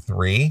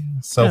 73.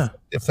 So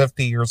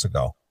 50 years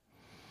ago.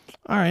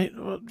 All right.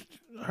 Well,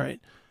 all right.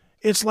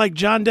 It's like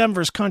John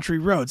Denver's Country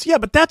Roads. Yeah,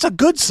 but that's a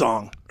good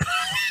song.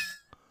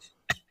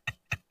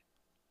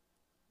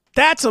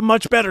 That's a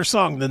much better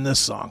song than this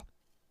song.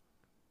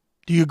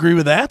 Do you agree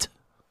with that?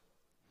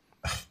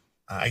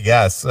 I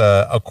guess.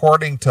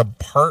 According to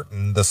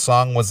Parton, the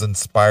song was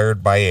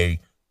inspired by a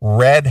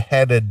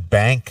red-headed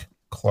bank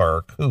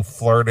clerk who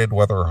flirted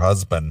with her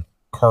husband,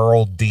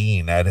 Carl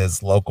Dean, at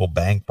his local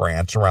bank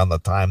branch around the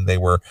time they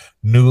were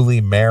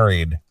newly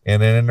married.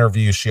 In an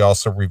interview, she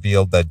also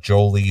revealed that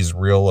Jolie's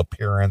real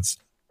appearance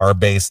are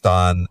based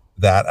on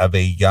that of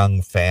a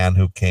young fan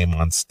who came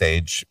on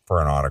stage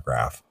for an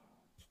autograph.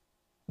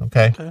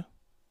 Okay.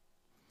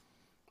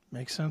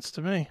 Makes sense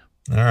to me.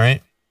 All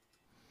right.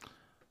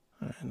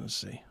 All right, let's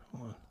see.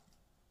 Hold on.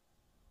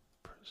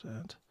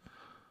 Present.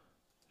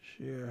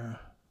 Share.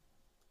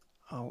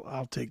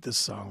 I'll take this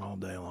song all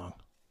day long.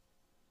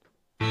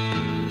 Come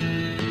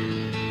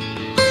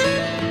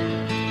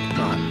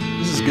on.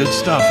 This is good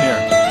stuff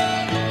here.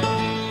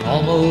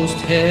 Almost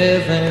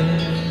heaven,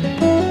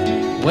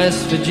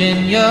 West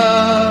Virginia,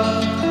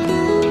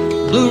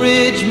 Blue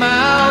Ridge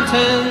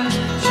Mountains,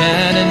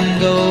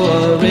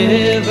 Shenandoah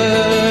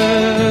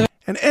River.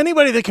 And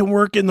anybody that can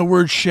work in the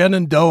word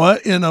Shenandoah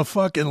in a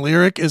fucking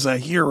lyric is a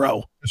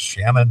hero.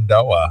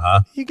 Shenandoah,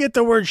 huh? You get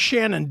the word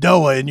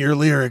Shenandoah in your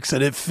lyrics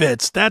and it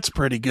fits. That's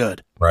pretty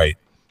good. Right.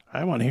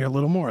 I want to hear a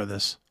little more of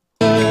this.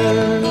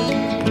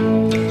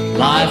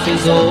 Life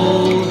is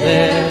old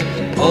there,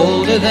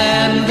 older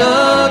than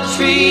the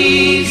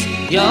trees,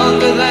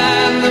 younger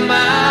than the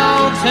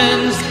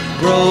mountains,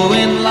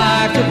 growing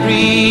like a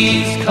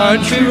breeze.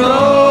 Country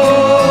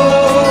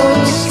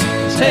roads,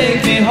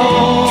 take me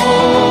home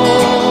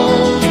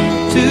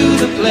to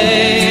the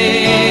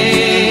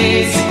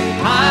place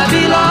I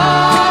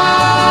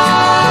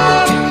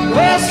belong.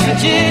 West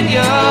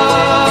Virginia,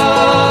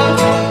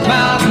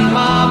 Mountain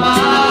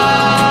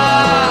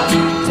Mama,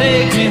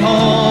 take me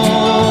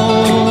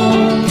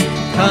home.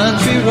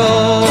 Country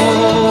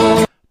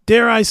road.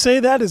 Dare I say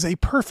that is a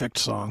perfect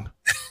song.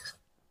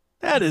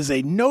 That is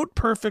a note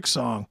perfect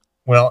song.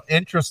 Well,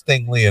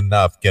 interestingly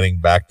enough,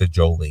 getting back to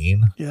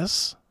Jolene,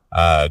 Yes.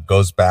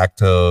 goes back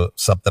to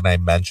something I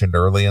mentioned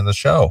early in the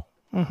show.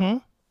 Mm-hmm.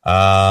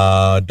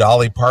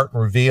 Dolly Parton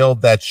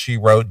revealed that she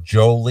wrote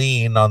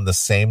Jolene on the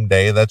same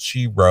day that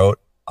she wrote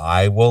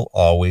I Will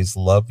Always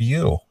Love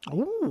You.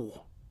 Ooh.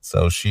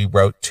 So she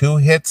wrote 2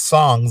 hit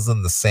songs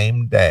in the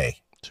same day.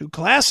 2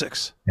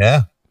 classics.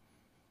 Yeah.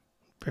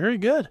 Very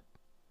good.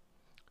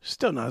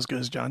 Still not as good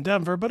as John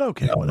Denver, but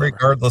okay. Whatever.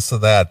 Regardless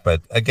of that.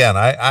 But again,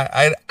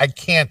 I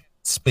can't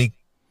speak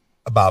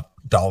about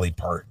Dolly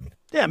Parton.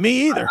 Yeah,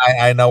 me either.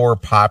 I know her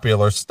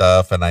popular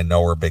stuff and I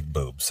know her big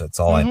boobs. That's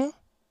all I know.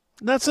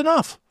 That's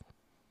enough.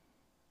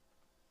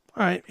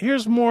 All right,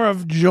 here's more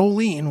of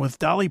Jolene with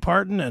Dolly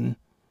Parton and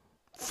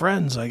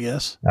friends, I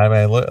guess. I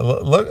mean,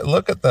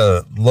 look at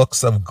the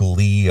looks of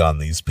glee on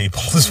these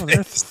people's Oh,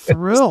 they're faces.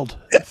 thrilled.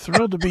 They're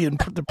thrilled to be in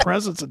the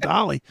presence of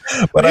Dolly.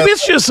 But Maybe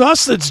it's just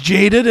us that's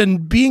jaded,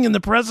 and being in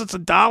the presence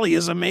of Dolly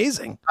is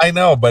amazing. I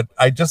know, but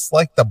I just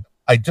like the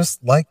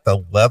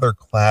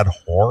leather-clad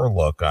whore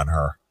look on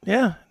her.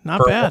 Yeah,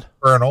 not bad.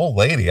 For an old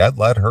lady, I'd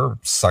let her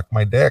suck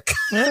my dick.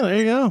 Yeah, there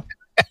you go.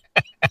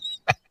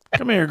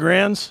 Come here,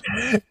 Grands.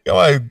 Go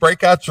on,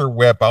 break out your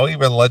whip. I'll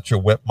even let you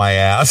whip my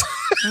ass.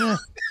 Yeah. Why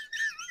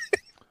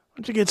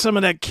don't you get some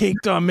of that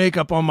caked on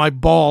makeup on my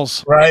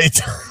balls? Right.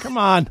 Come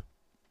on.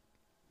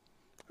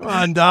 Come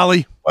on,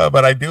 Dolly. Well,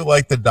 but I do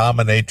like the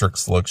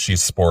dominatrix look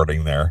she's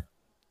sporting there.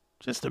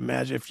 Just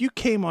imagine if you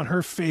came on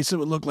her face, it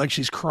would look like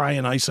she's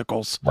crying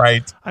icicles.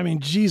 Right. I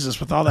mean, Jesus,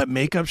 with all that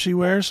makeup she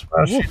wears.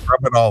 Well, she'd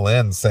rub it all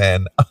in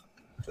saying,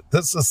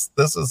 this is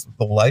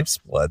the life's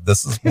blood.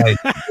 This is my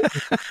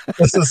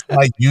this is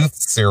my youth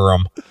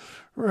serum.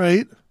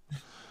 Right.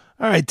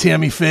 All right,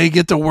 Tammy Faye,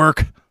 get to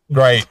work.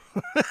 Right.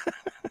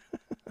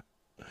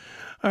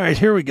 All right,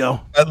 here we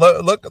go. And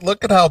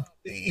look at how,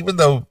 even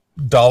though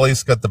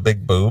Dolly's got the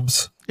big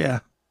boobs, Yeah.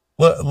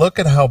 look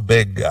at how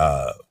big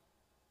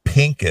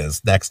Pink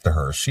is next to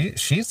her.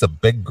 She's a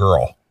big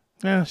girl.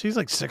 Yeah, she's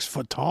like 6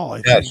 foot tall,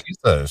 I Yeah,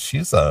 think.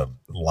 she's a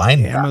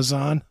linebacker.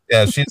 Amazon.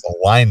 Yeah, she's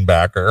a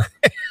linebacker.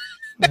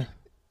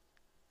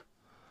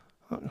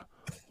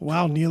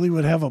 Wow, Neely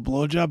would have a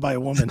blowjob by a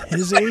woman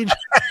his age.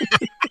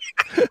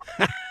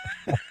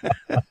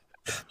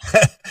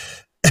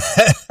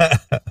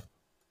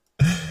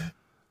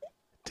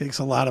 Takes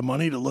a lot of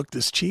money to look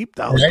this cheap.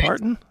 Dolly Right.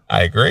 Parton.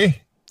 I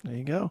agree. There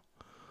you go.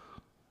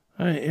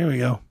 All right, here we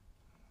go.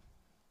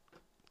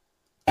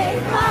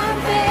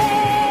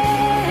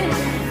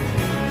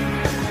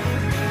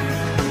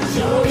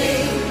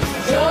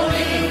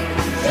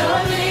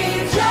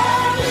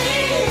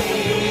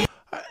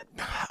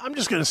 I'm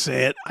just going to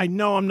say it. I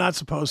know I'm not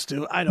supposed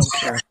to. I don't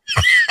care.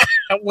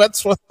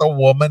 What's with the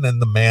woman in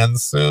the man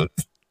suit?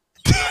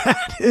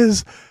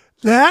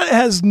 That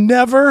has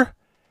never,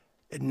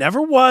 it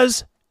never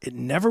was, it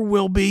never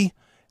will be,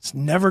 it's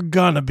never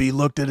gonna be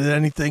looked at as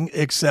anything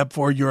except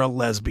for you're a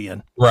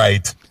lesbian.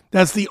 Right.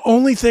 That's the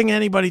only thing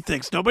anybody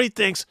thinks. Nobody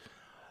thinks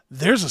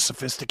there's a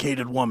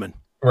sophisticated woman.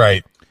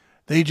 Right.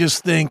 They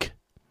just think,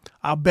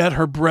 I'll bet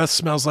her breath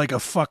smells like a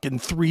fucking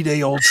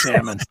 3-day-old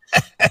salmon.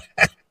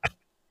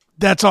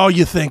 That's all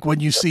you think when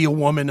you see a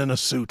woman in a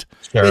suit.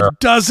 Sure. It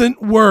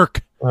doesn't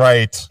work.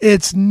 Right.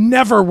 It's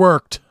never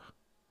worked.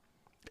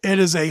 It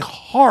is a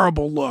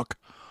horrible look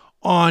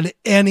on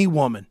any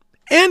woman.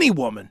 Any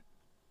woman.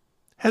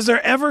 Has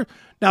there ever...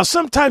 Now,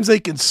 sometimes they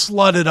can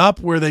slut it up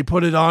where they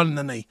put it on and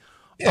then they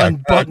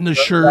unbutton the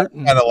shirt.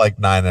 Kind of like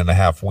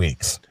 9.5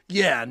 weeks.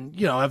 Yeah, and,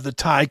 have the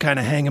tie kind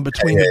of hanging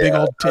between the big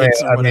old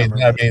tits or whatever.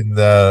 I mean,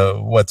 the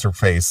what's her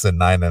face in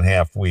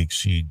 9.5 weeks,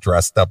 she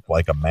dressed up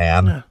like a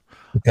man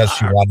because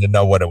she wanted to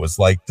know what it was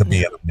like to be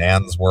in a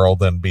man's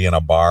world and be in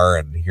a bar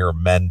and hear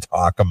men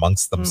talk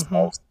amongst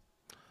themselves.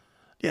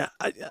 Yeah,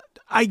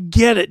 I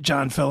get it,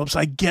 John Phillips.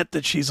 I get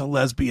that she's a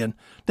lesbian.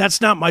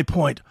 That's not my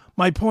point.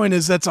 My point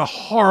is that's a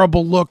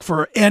horrible look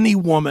for any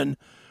woman,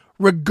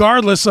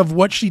 regardless of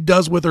what she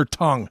does with her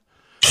tongue.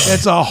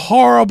 It's a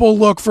horrible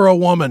look for a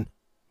woman.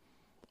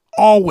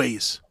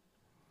 Always.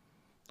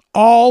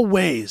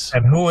 Always.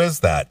 And who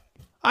is that?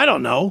 I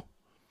don't know.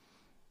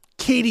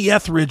 Katie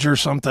Etheridge or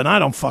something. I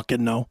don't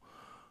fucking know.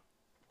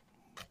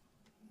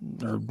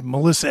 Or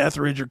Melissa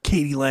Etheridge or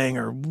Katie Lang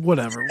or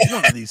whatever.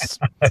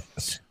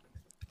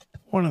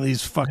 One of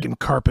these fucking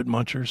carpet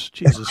munchers.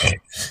 Jesus.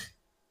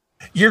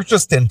 You're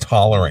just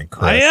intolerant,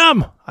 Chris. I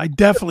am. I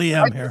definitely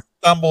am here.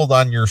 Stumbled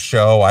on your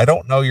show. I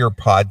don't know your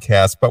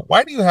podcast, but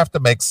why do you have to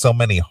make so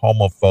many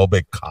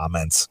homophobic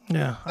comments?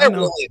 Yeah. Is that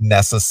really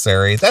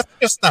necessary? That's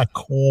just not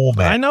cool,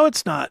 man. I know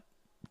it's not.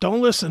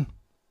 Don't listen.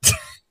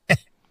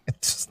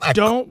 It's just not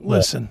Don't cool.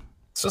 listen.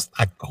 It's just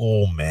not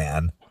cool,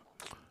 man.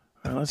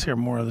 All right, let's hear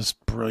more of this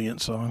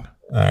brilliant song.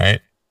 All right.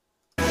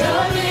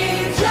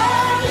 Jolene,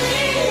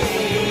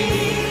 Jolene,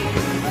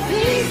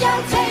 please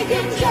don't take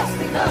it just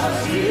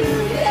because you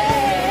did.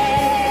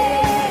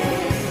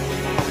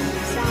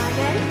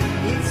 Simon,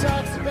 he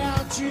talks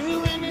about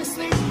you in his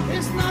sleep.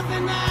 There's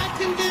nothing I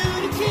can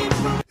do to keep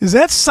from... Is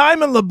that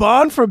Simon Le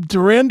Bon from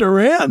Duran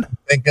Duran?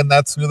 Thinking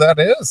that's who that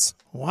is.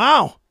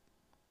 Wow.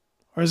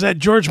 Or is that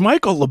George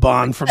Michael Le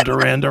Bon from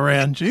Duran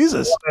Duran?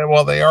 Jesus.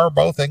 Well, they are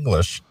both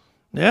English.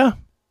 Yeah.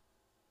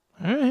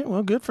 All right.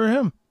 Well, good for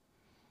him.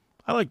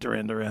 I like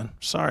Duran Duran.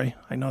 Sorry.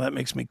 I know that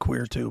makes me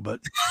queer too, but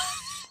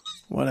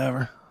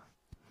whatever.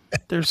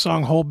 Their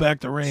song Hold Back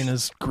the Rain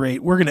is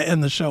great. We're going to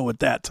end the show with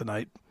that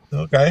tonight.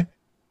 Okay.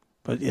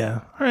 But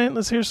yeah. All right.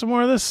 Let's hear some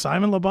more of this.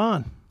 Simon Le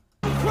Bon.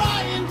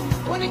 Crying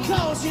when he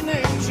calls your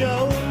name,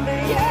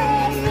 Jolene.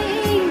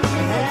 Jolene.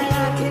 And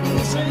I can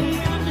easily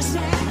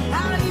understand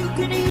how you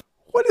can eat.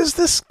 What is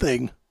this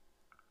thing?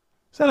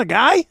 Is that a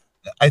guy?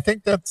 I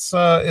think that's,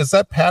 is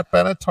that Pat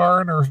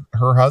Benatar and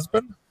her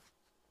husband?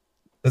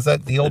 Is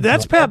that Neil?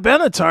 That's Pat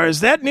Benatar.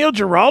 Is that Neil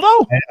Giraldo?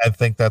 I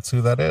think that's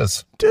who that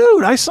is.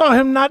 Dude, I saw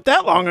him not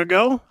that long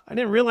ago. I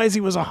didn't realize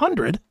he was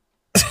 100.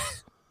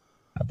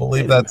 I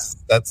believe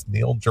that's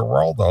Neil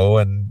Giraldo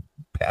and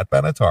Pat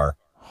Benatar.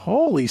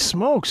 Holy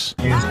smokes.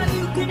 How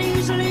you can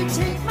easily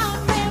take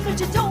my man, but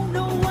you don't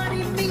know what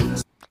he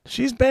means.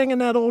 She's banging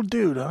that old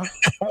dude, huh?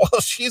 Well,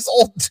 she's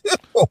old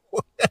too.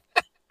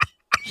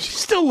 She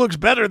still looks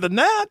better than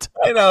that.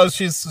 I know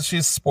she's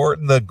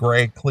sporting the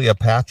gray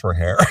Cleopatra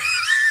hair.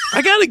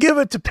 I got to give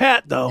it to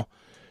Pat, though.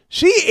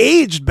 She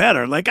aged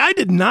better. Like, I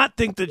did not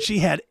think that she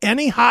had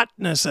any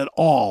hotness at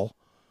all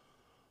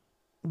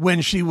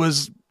when she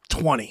was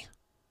 20.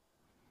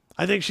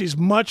 I think she's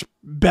much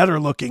better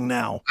looking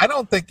now. I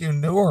don't think you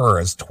knew her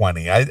as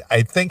 20. I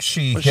think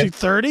she Was she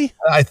 30?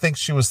 I think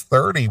she was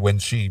 30 when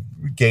she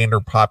gained her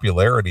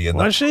popularity in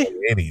Was the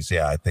she? 80s.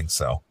 Yeah, I think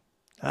so.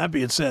 That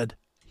being said,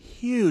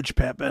 huge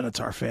Pat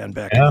Benatar fan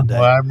back in Yeah, the day.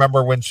 well, I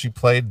remember when she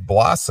played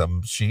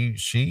Blossom. She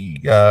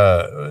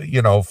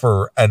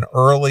for an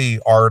early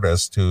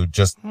artist who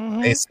just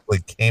basically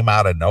came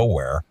out of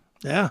nowhere.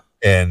 Yeah.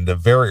 In the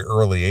very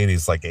early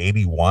 80s, like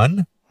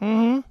 81,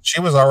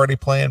 she was already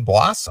playing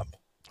Blossom.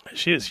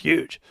 She is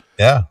huge.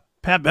 Yeah.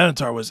 Pat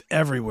Benatar was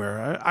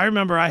everywhere. I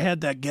remember I had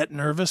that Get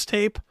Nervous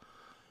tape.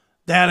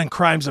 That and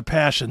Crimes of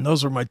Passion.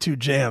 Those were my two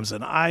jams,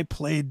 and I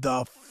played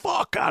the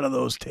fuck out of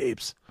those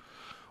tapes.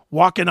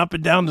 Walking up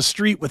and down the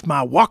street with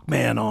my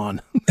Walkman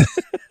on.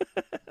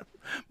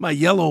 My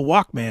yellow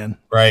Walkman.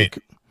 Right.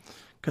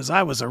 Because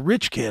I was a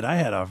rich kid. I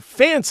had a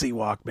fancy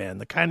Walkman,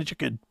 the kind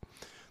that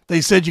they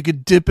said you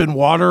could dip in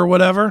water or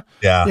whatever.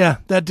 Yeah. Yeah,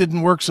 that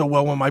didn't work so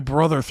well when my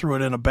brother threw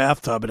it in a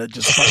bathtub and it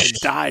just fucking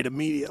died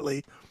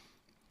immediately.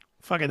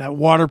 Fucking that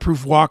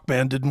waterproof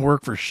Walkman didn't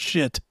work for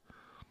shit.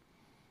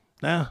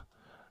 Nah.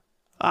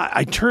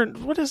 I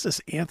turned, what is this,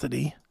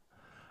 Anthony?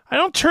 I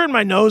don't turn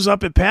my nose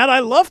up at Pat. I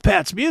love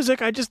Pat's music.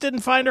 I just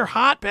didn't find her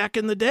hot back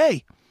in the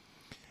day.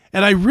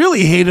 And I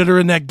really hated her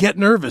in that Get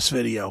Nervous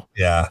video.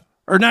 Yeah.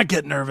 Or not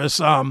Get Nervous.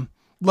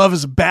 Love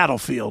is a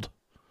Battlefield.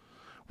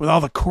 With all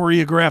the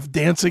choreographed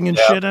dancing and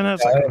shit in it.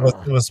 It's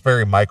like, it was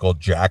very Michael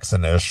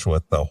Jackson-ish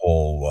with the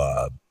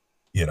whole,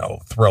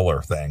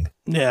 Thriller thing.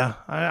 yeah,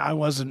 I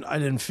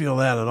didn't feel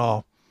that at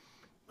all.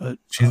 But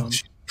She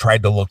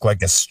tried to look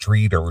like a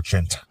street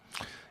urchin.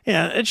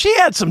 yeah, and she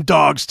had some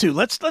dogs too.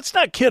 Let's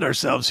not kid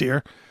ourselves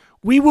here.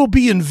 We Will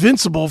Be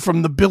Invincible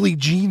from the Billie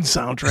Jean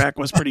soundtrack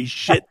was pretty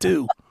shit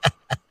too.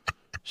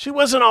 She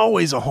wasn't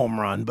always a home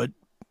run, but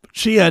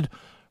she had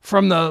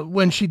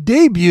when she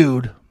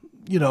debuted,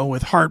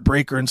 with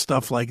Heartbreaker and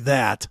stuff like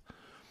that,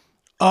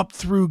 up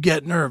through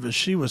Get Nervous,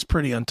 she was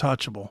pretty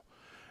untouchable.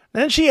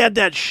 Then she had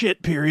that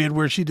shit period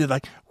where she did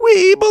like,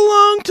 we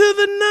belong to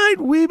the night,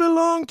 we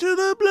belong to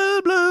the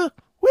blah, blah,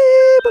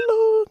 we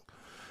belong.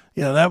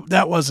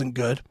 That wasn't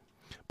good.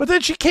 But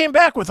then she came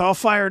back with All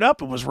Fired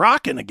Up and was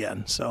rocking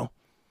again. So,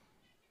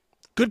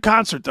 good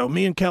concert though.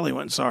 Me and Kelly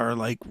went and saw her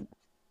like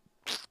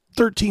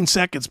 13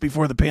 seconds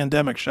before the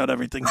pandemic shut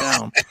everything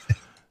down.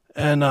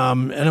 and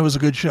it was a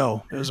good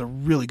show. It was a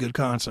really good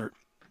concert.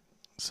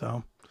 So,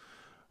 all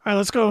right,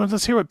 let's go.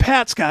 Let's hear what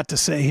Pat's got to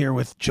say here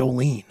with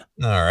Jolene.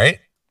 All right.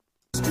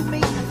 To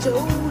me,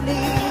 Dolly.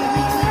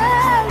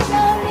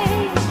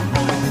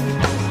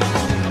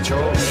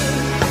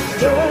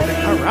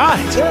 All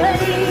right.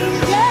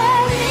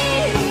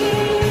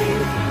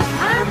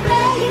 I'm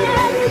begging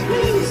of you,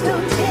 please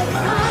don't take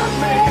my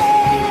man.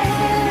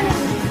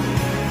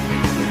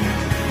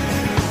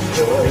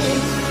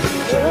 Jolene,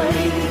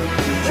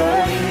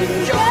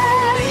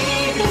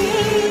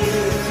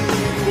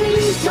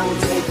 please don't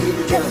take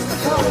it just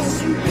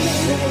because you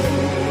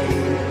can.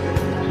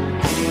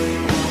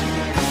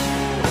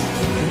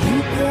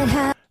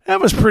 That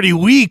was pretty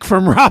weak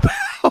from Rob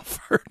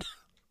Halford.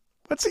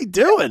 What's he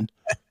doing?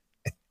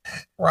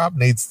 Rob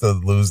needs to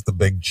lose the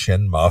big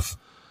chin muff.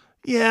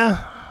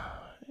 Yeah.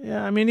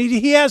 I mean,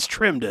 he has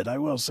trimmed it. I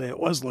will say he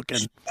was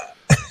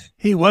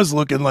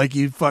looking like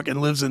he fucking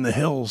lives in the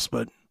hills,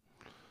 but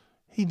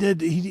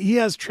he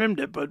has trimmed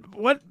it. But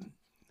what?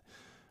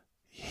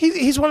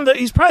 He's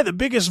probably the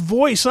biggest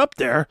voice up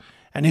there,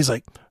 and he's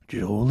like,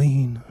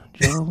 Jolene.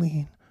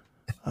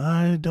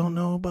 I don't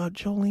know about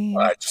Jolene.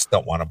 I just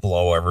don't want to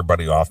blow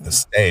everybody off the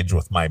stage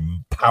with my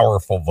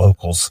powerful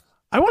vocals.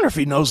 I wonder if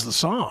he knows the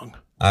song.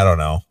 I don't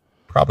know.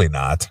 Probably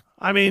not.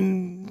 I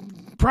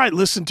mean, probably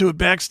listened to it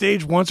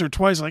backstage once or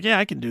twice. Like, yeah,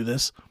 I can do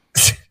this.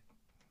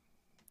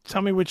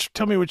 Tell me which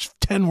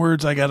 10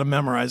 words I got to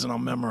memorize, and I'll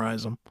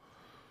memorize them.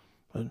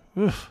 But,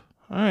 oof.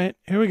 All right,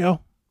 here we go.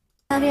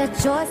 I'm your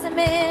choice of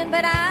man,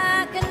 but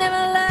I could never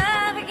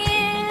love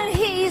again.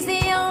 He's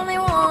the only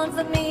one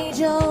for me,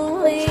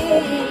 Jolene.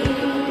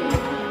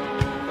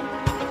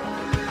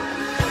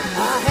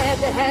 I had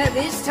to have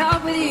this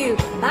talk with you.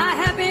 My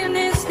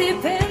happiness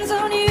depends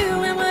on you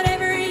and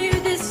whatever you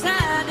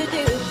decide to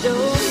do,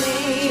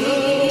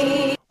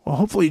 Jolene. Well,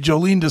 hopefully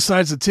Jolene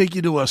decides to take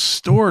you to a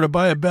store to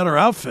buy a better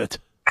outfit.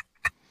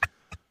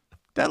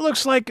 That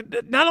looks like,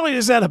 not only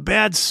is that a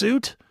bad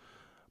suit,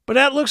 but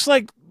that looks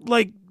like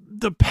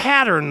the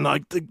pattern,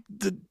 like the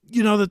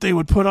that they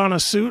would put on a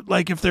suit,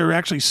 like if they're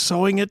actually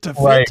sewing it to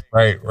fit.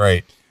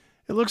 Right.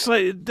 It looks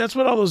like that's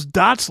what all those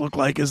dots look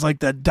like, is like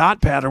that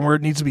dot pattern where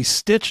it needs to be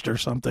stitched or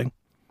something.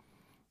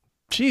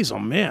 Jeez, oh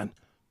man.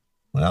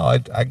 Well, I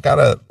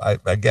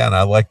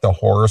like the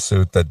horror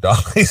suit that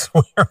Dolly's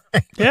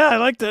wearing. Yeah, I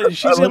like that.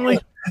 She's the only.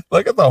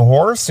 Look at the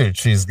horror suit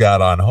she's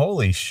got on.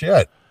 Holy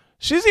shit.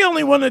 She's the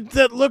only one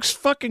that looks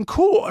fucking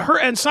cool. Her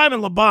and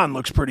Simon Le Bon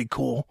looks pretty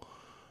cool.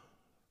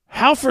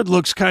 Halford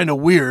looks kind of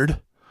weird.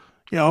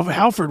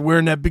 Halford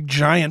wearing that big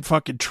giant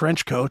fucking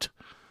trench coat.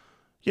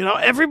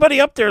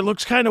 Everybody up there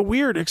looks kind of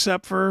weird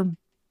except for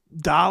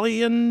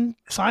Dolly and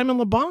Simon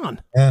Le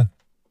Bon. Yeah.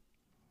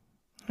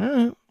 All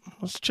right,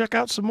 let's check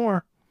out some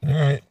more. All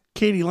right.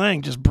 Katie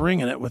Lang just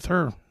bringing it with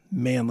her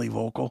manly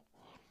vocal.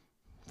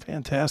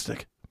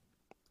 Fantastic.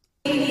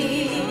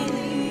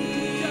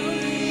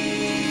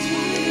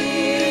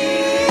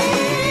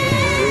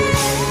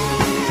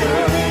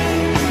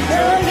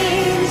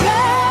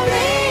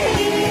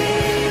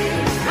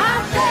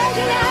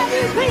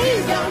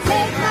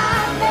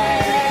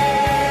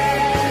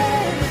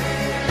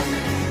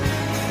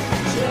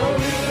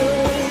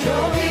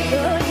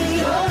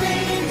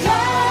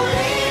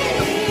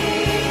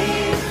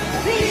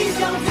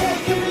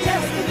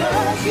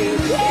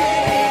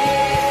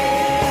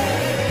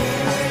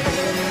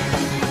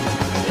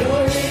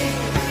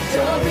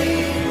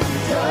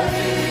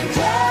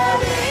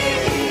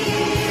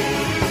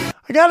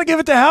 I got to give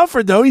it to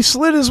Halford, though. He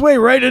slid his way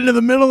right into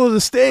the middle of the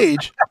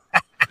stage.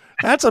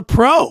 That's a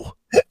pro.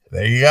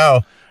 There you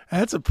go.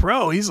 That's a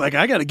pro. He's like,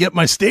 I got to get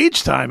my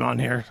stage time on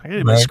here. I got to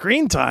get my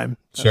screen time.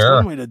 That's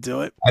one way to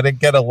do it. I didn't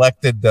get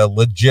elected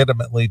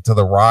legitimately to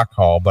the Rock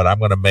Hall, but I'm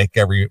going to make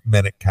every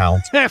minute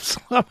count. I'm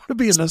going to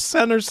be in the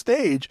center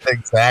stage.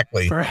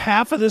 Exactly. For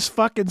half of this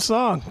fucking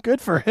song.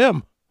 Good for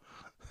him.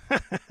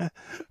 All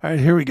right,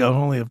 here we go.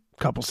 Only a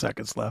couple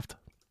seconds left.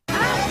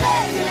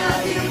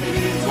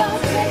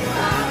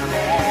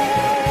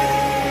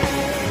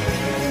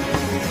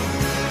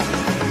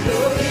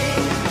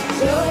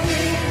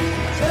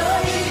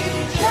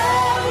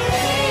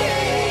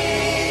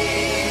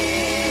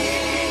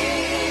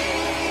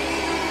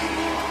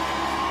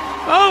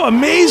 Oh,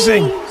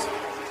 amazing. Please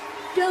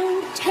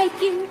don't take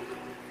it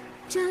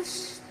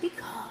just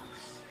because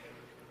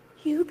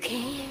you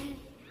can.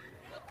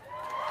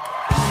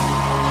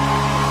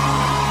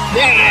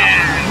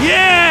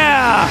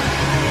 Yeah!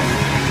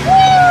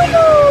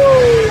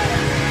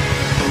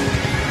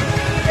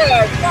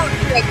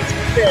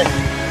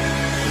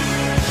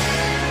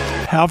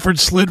 Halford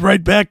slid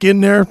right back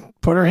in there,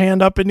 put her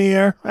hand up in the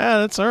air. Ah,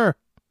 that's her.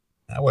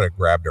 I would have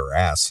grabbed her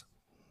ass.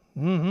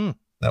 Mm-hmm.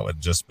 That would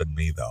have just been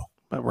me, though.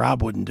 But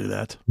Rob wouldn't do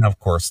that. Of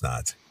course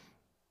not.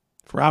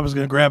 If Rob was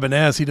going to grab an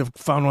ass, he'd have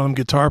found one of them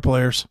guitar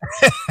players.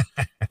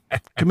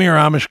 Come here,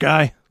 Amish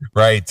guy.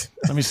 Right.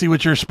 Let me see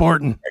what you're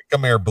sporting.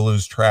 Come here,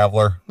 blues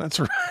traveler. That's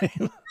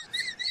right.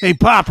 Hey,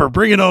 Popper,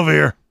 bring it over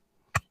here.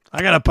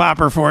 I got a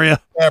popper for you.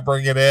 Yeah,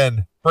 bring it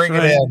in. Bring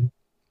That's it right. in.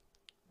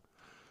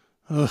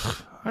 Ugh.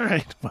 All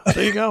right. Well,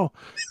 there you go.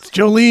 It's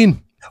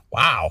Jolene.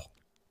 Wow.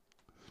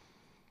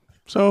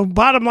 So,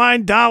 bottom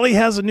line, Dolly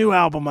has a new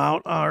album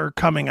out or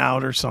coming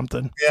out or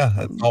something. Yeah,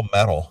 it's all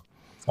metal.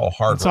 It's all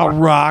hard It's rock. all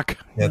rock.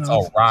 Yeah, it's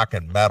all rock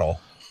and metal.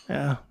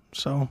 Yeah.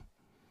 So,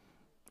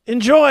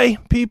 enjoy,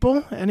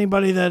 people.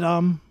 Anybody that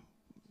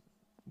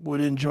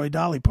would enjoy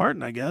Dolly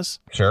Parton, I guess.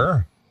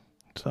 Sure.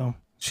 So,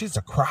 She's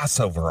a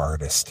crossover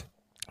artist.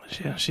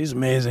 yeah, she's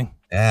amazing.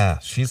 Yeah,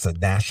 she's a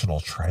national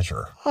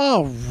treasure.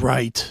 All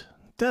right.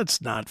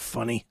 That's not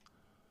funny.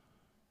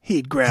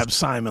 He'd grab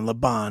Simon Le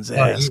Bon's Well,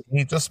 ass.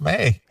 he just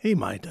may. He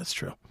might. That's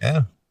true.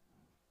 Yeah,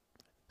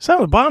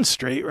 Simon Le Bon's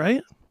straight,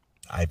 right?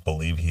 I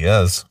believe he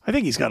is. I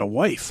think he's got a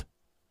wife.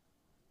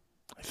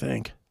 I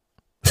think.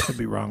 Could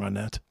be wrong on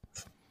that.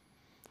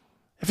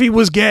 If he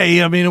was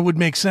gay, I mean, it would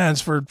make sense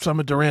for some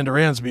of Duran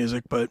Duran's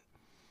music, but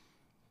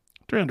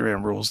Duran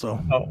Duran rules, though.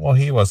 Oh, well,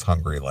 he was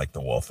hungry like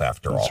the wolf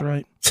after That's all.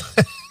 right.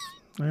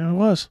 Yeah, it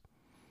was.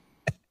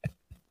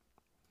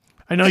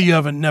 I know you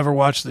haven't never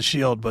watched The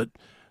Shield, but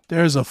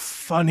there's a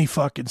funny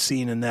fucking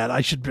scene in that.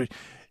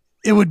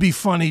 It would be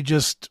funny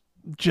just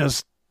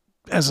as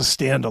a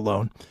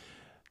standalone.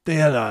 They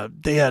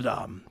had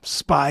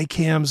spy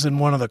cams in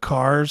one of the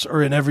cars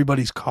or in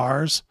everybody's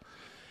cars,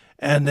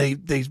 and they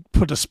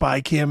put a spy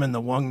cam in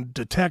the one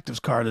detective's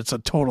car that's a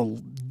total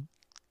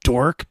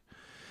dork,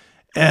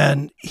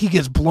 and he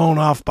gets blown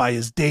off by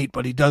his date,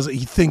 but he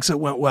thinks it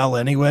went well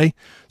anyway.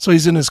 So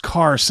he's in his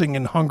car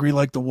singing "Hungry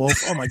Like the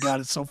Wolf." Oh my God,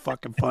 it's so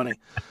fucking funny.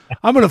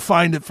 I'm going to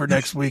find it for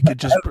next week.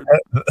 That'll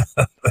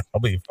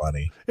be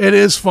funny. It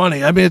is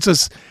funny. I mean, it's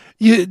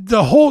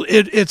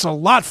a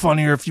lot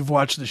funnier if you've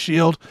watched The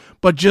Shield,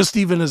 but just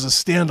even as a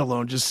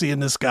standalone, just seeing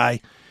this guy,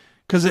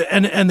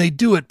 and they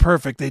do it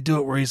perfect. They do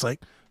it where he's like,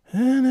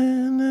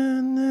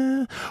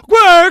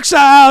 works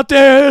out,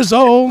 there's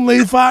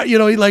only fire. You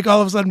know, he like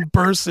all of a sudden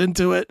bursts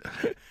into it.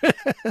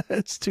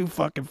 It's too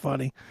fucking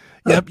funny.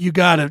 Yep, you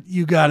got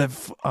it,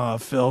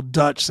 Phil.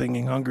 Dutch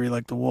singing "Hungry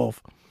Like the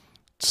Wolf."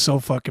 It's so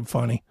fucking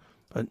funny.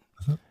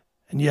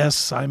 And yes,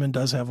 Simon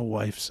does have a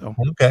wife. So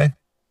Okay.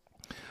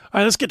 all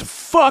right, let's get the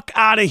fuck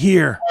out of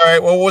here. All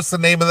right. Well, what's the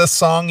name of this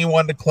song you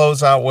wanted to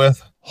close out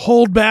with?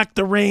 "Hold Back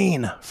the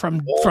Rain"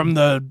 from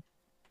the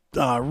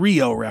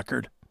Rio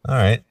record. All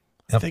right.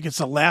 I think it's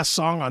the last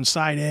song on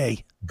side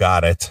A.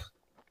 Got it.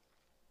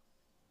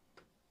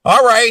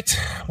 All right.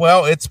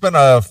 Well, it's been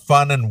a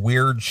fun and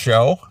weird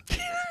show.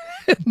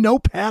 No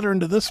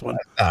pattern to this one.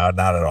 No,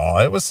 not at all.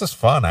 It was just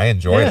fun. I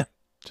enjoyed it.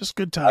 Just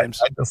good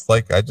times. I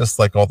just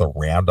like all the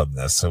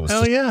randomness. It was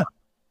Hell yeah.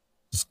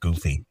 just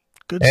goofy.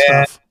 Good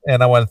stuff.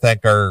 And I want to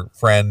thank our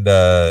friend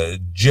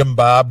Jim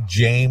Bob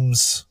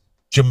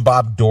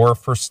Dorr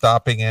for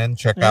stopping in.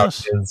 Check out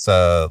his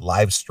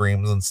live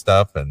streams and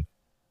stuff, and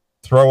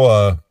throw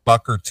a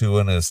buck or two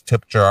in his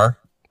tip jar.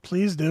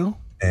 Please do.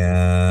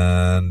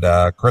 And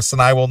Chris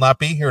and I will not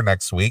be here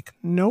next week.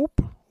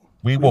 Nope.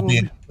 We will be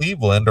in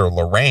Cleveland or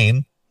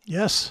Lorraine.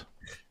 Yes.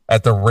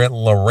 At the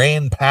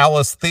Lorraine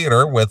Palace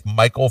Theater with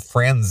Michael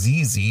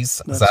Franzese.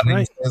 Is that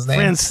right. his name?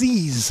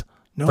 Franzese.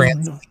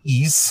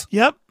 Franzese.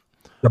 Yep.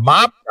 The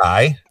mob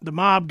guy. The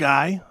mob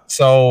guy.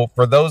 So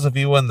for those of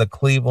you in the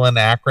Cleveland,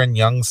 Akron,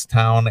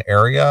 Youngstown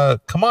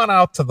area, come on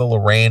out to the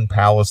Lorraine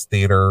Palace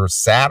Theater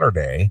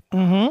Saturday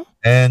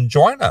and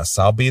join us.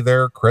 I'll be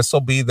there. Chris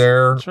will be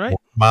there. That's right. We'll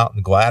come out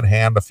and glad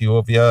hand a few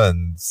of you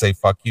and say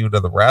fuck you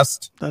to the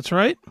rest. That's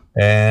right.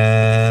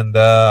 And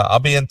I'll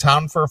be in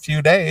town for a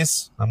few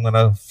days. I'm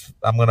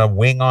gonna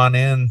wing on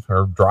in,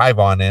 or drive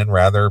on in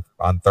rather,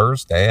 on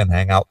Thursday and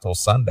hang out till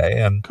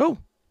Sunday and cool.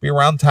 Be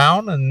around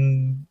town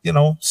and,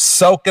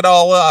 soak it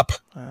all up.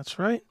 That's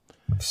right.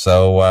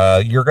 So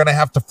you're going to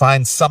have to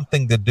find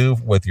something to do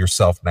with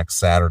yourself next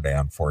Saturday,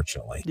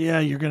 unfortunately. Yeah,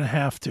 you're going to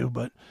have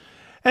to.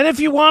 And if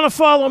you want to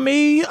follow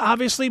me,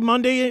 obviously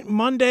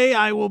Monday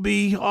I will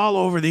be all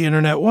over the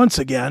internet once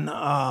again.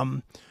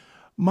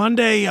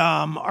 Monday,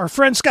 our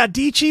friend Scott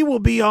Dietschy will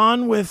be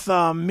on with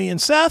me and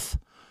Seth.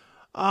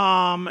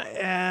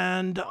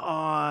 And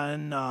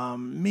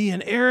on me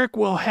and Eric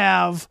will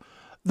have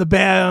the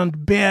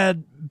band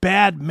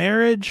Bad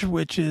Marriage,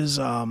 which is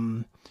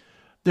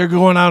they're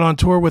going out on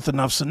tour with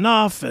Enough's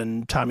Enough,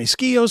 and Tommy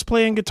Skio's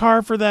playing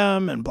guitar for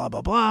them, and blah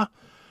blah blah.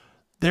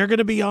 They're going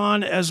to be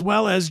on, as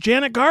well as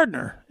Janet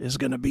Gardner is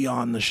going to be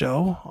on the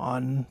show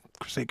on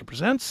Forsaken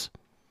Presents.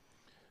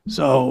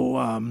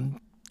 So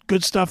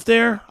good stuff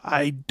there.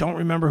 I don't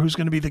remember who's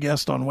going to be the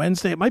guest on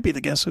Wednesday. It might be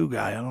the Guess Who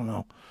guy. I don't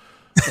know.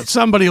 But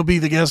somebody will be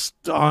the guest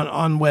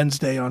on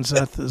Wednesday on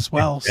Seth as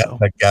well. Yeah, so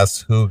the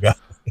Guess Who guy.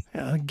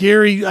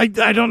 Gary, I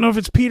don't know if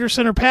it's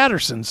Peterson or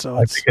Patterson. So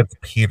I think it's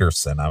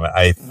Peterson.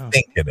 I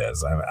think it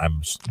is.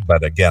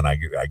 But again, I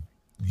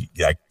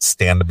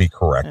stand to be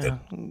corrected.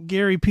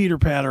 Gary Peter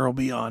Patter will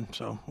be on,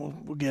 so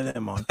we'll get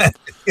him on.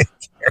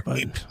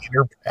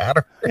 Peter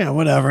Patter. Yeah,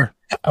 whatever.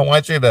 I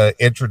want you to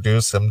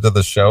introduce him to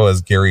the show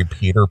as Gary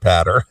Peter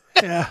Patter.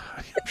 Yeah,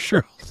 I'm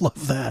sure he'll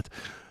love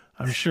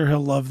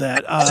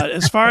that.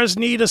 As far as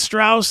Nita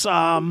Strauss,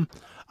 I'll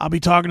be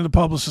talking to the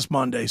publicist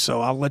Monday,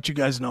 so I'll let you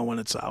guys know when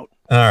it's out.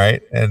 All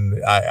right,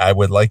 and I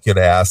would like you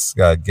to ask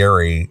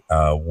Gary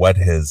what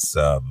his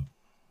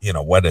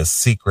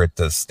secret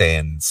to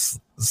staying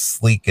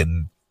sleek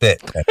and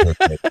fit at his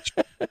age.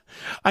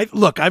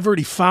 I've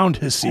already found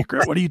his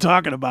secret. What are you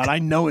talking about? I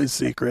know his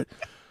secret.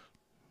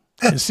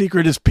 His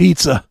secret is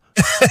pizza.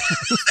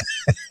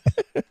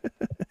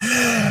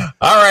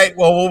 All right.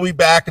 Well, we'll be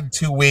back in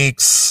 2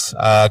 weeks.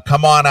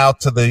 Come on out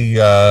to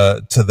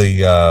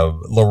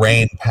the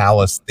Lorraine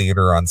Palace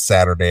Theater on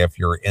Saturday if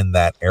you're in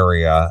that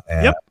area,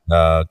 and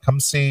come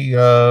see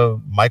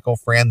Michael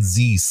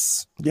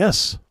Franzese.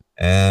 Yes.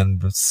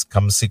 And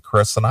come see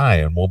Chris and I,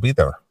 and we'll be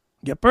there.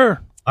 Yepper.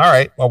 All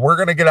right. Well, we're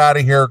gonna get out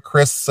of here.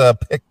 Chris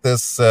picked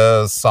this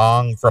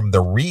song from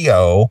the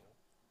Rio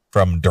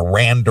from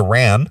Duran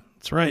Duran.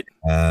 That's right.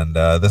 And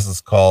this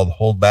is called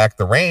Hold Back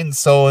the Rain.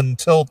 So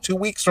until 2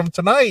 weeks from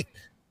tonight,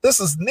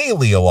 this is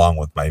Neely along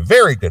with my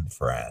very good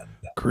friend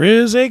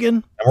Chris Hagan.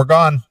 And we're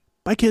gone.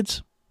 Bye,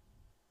 kids.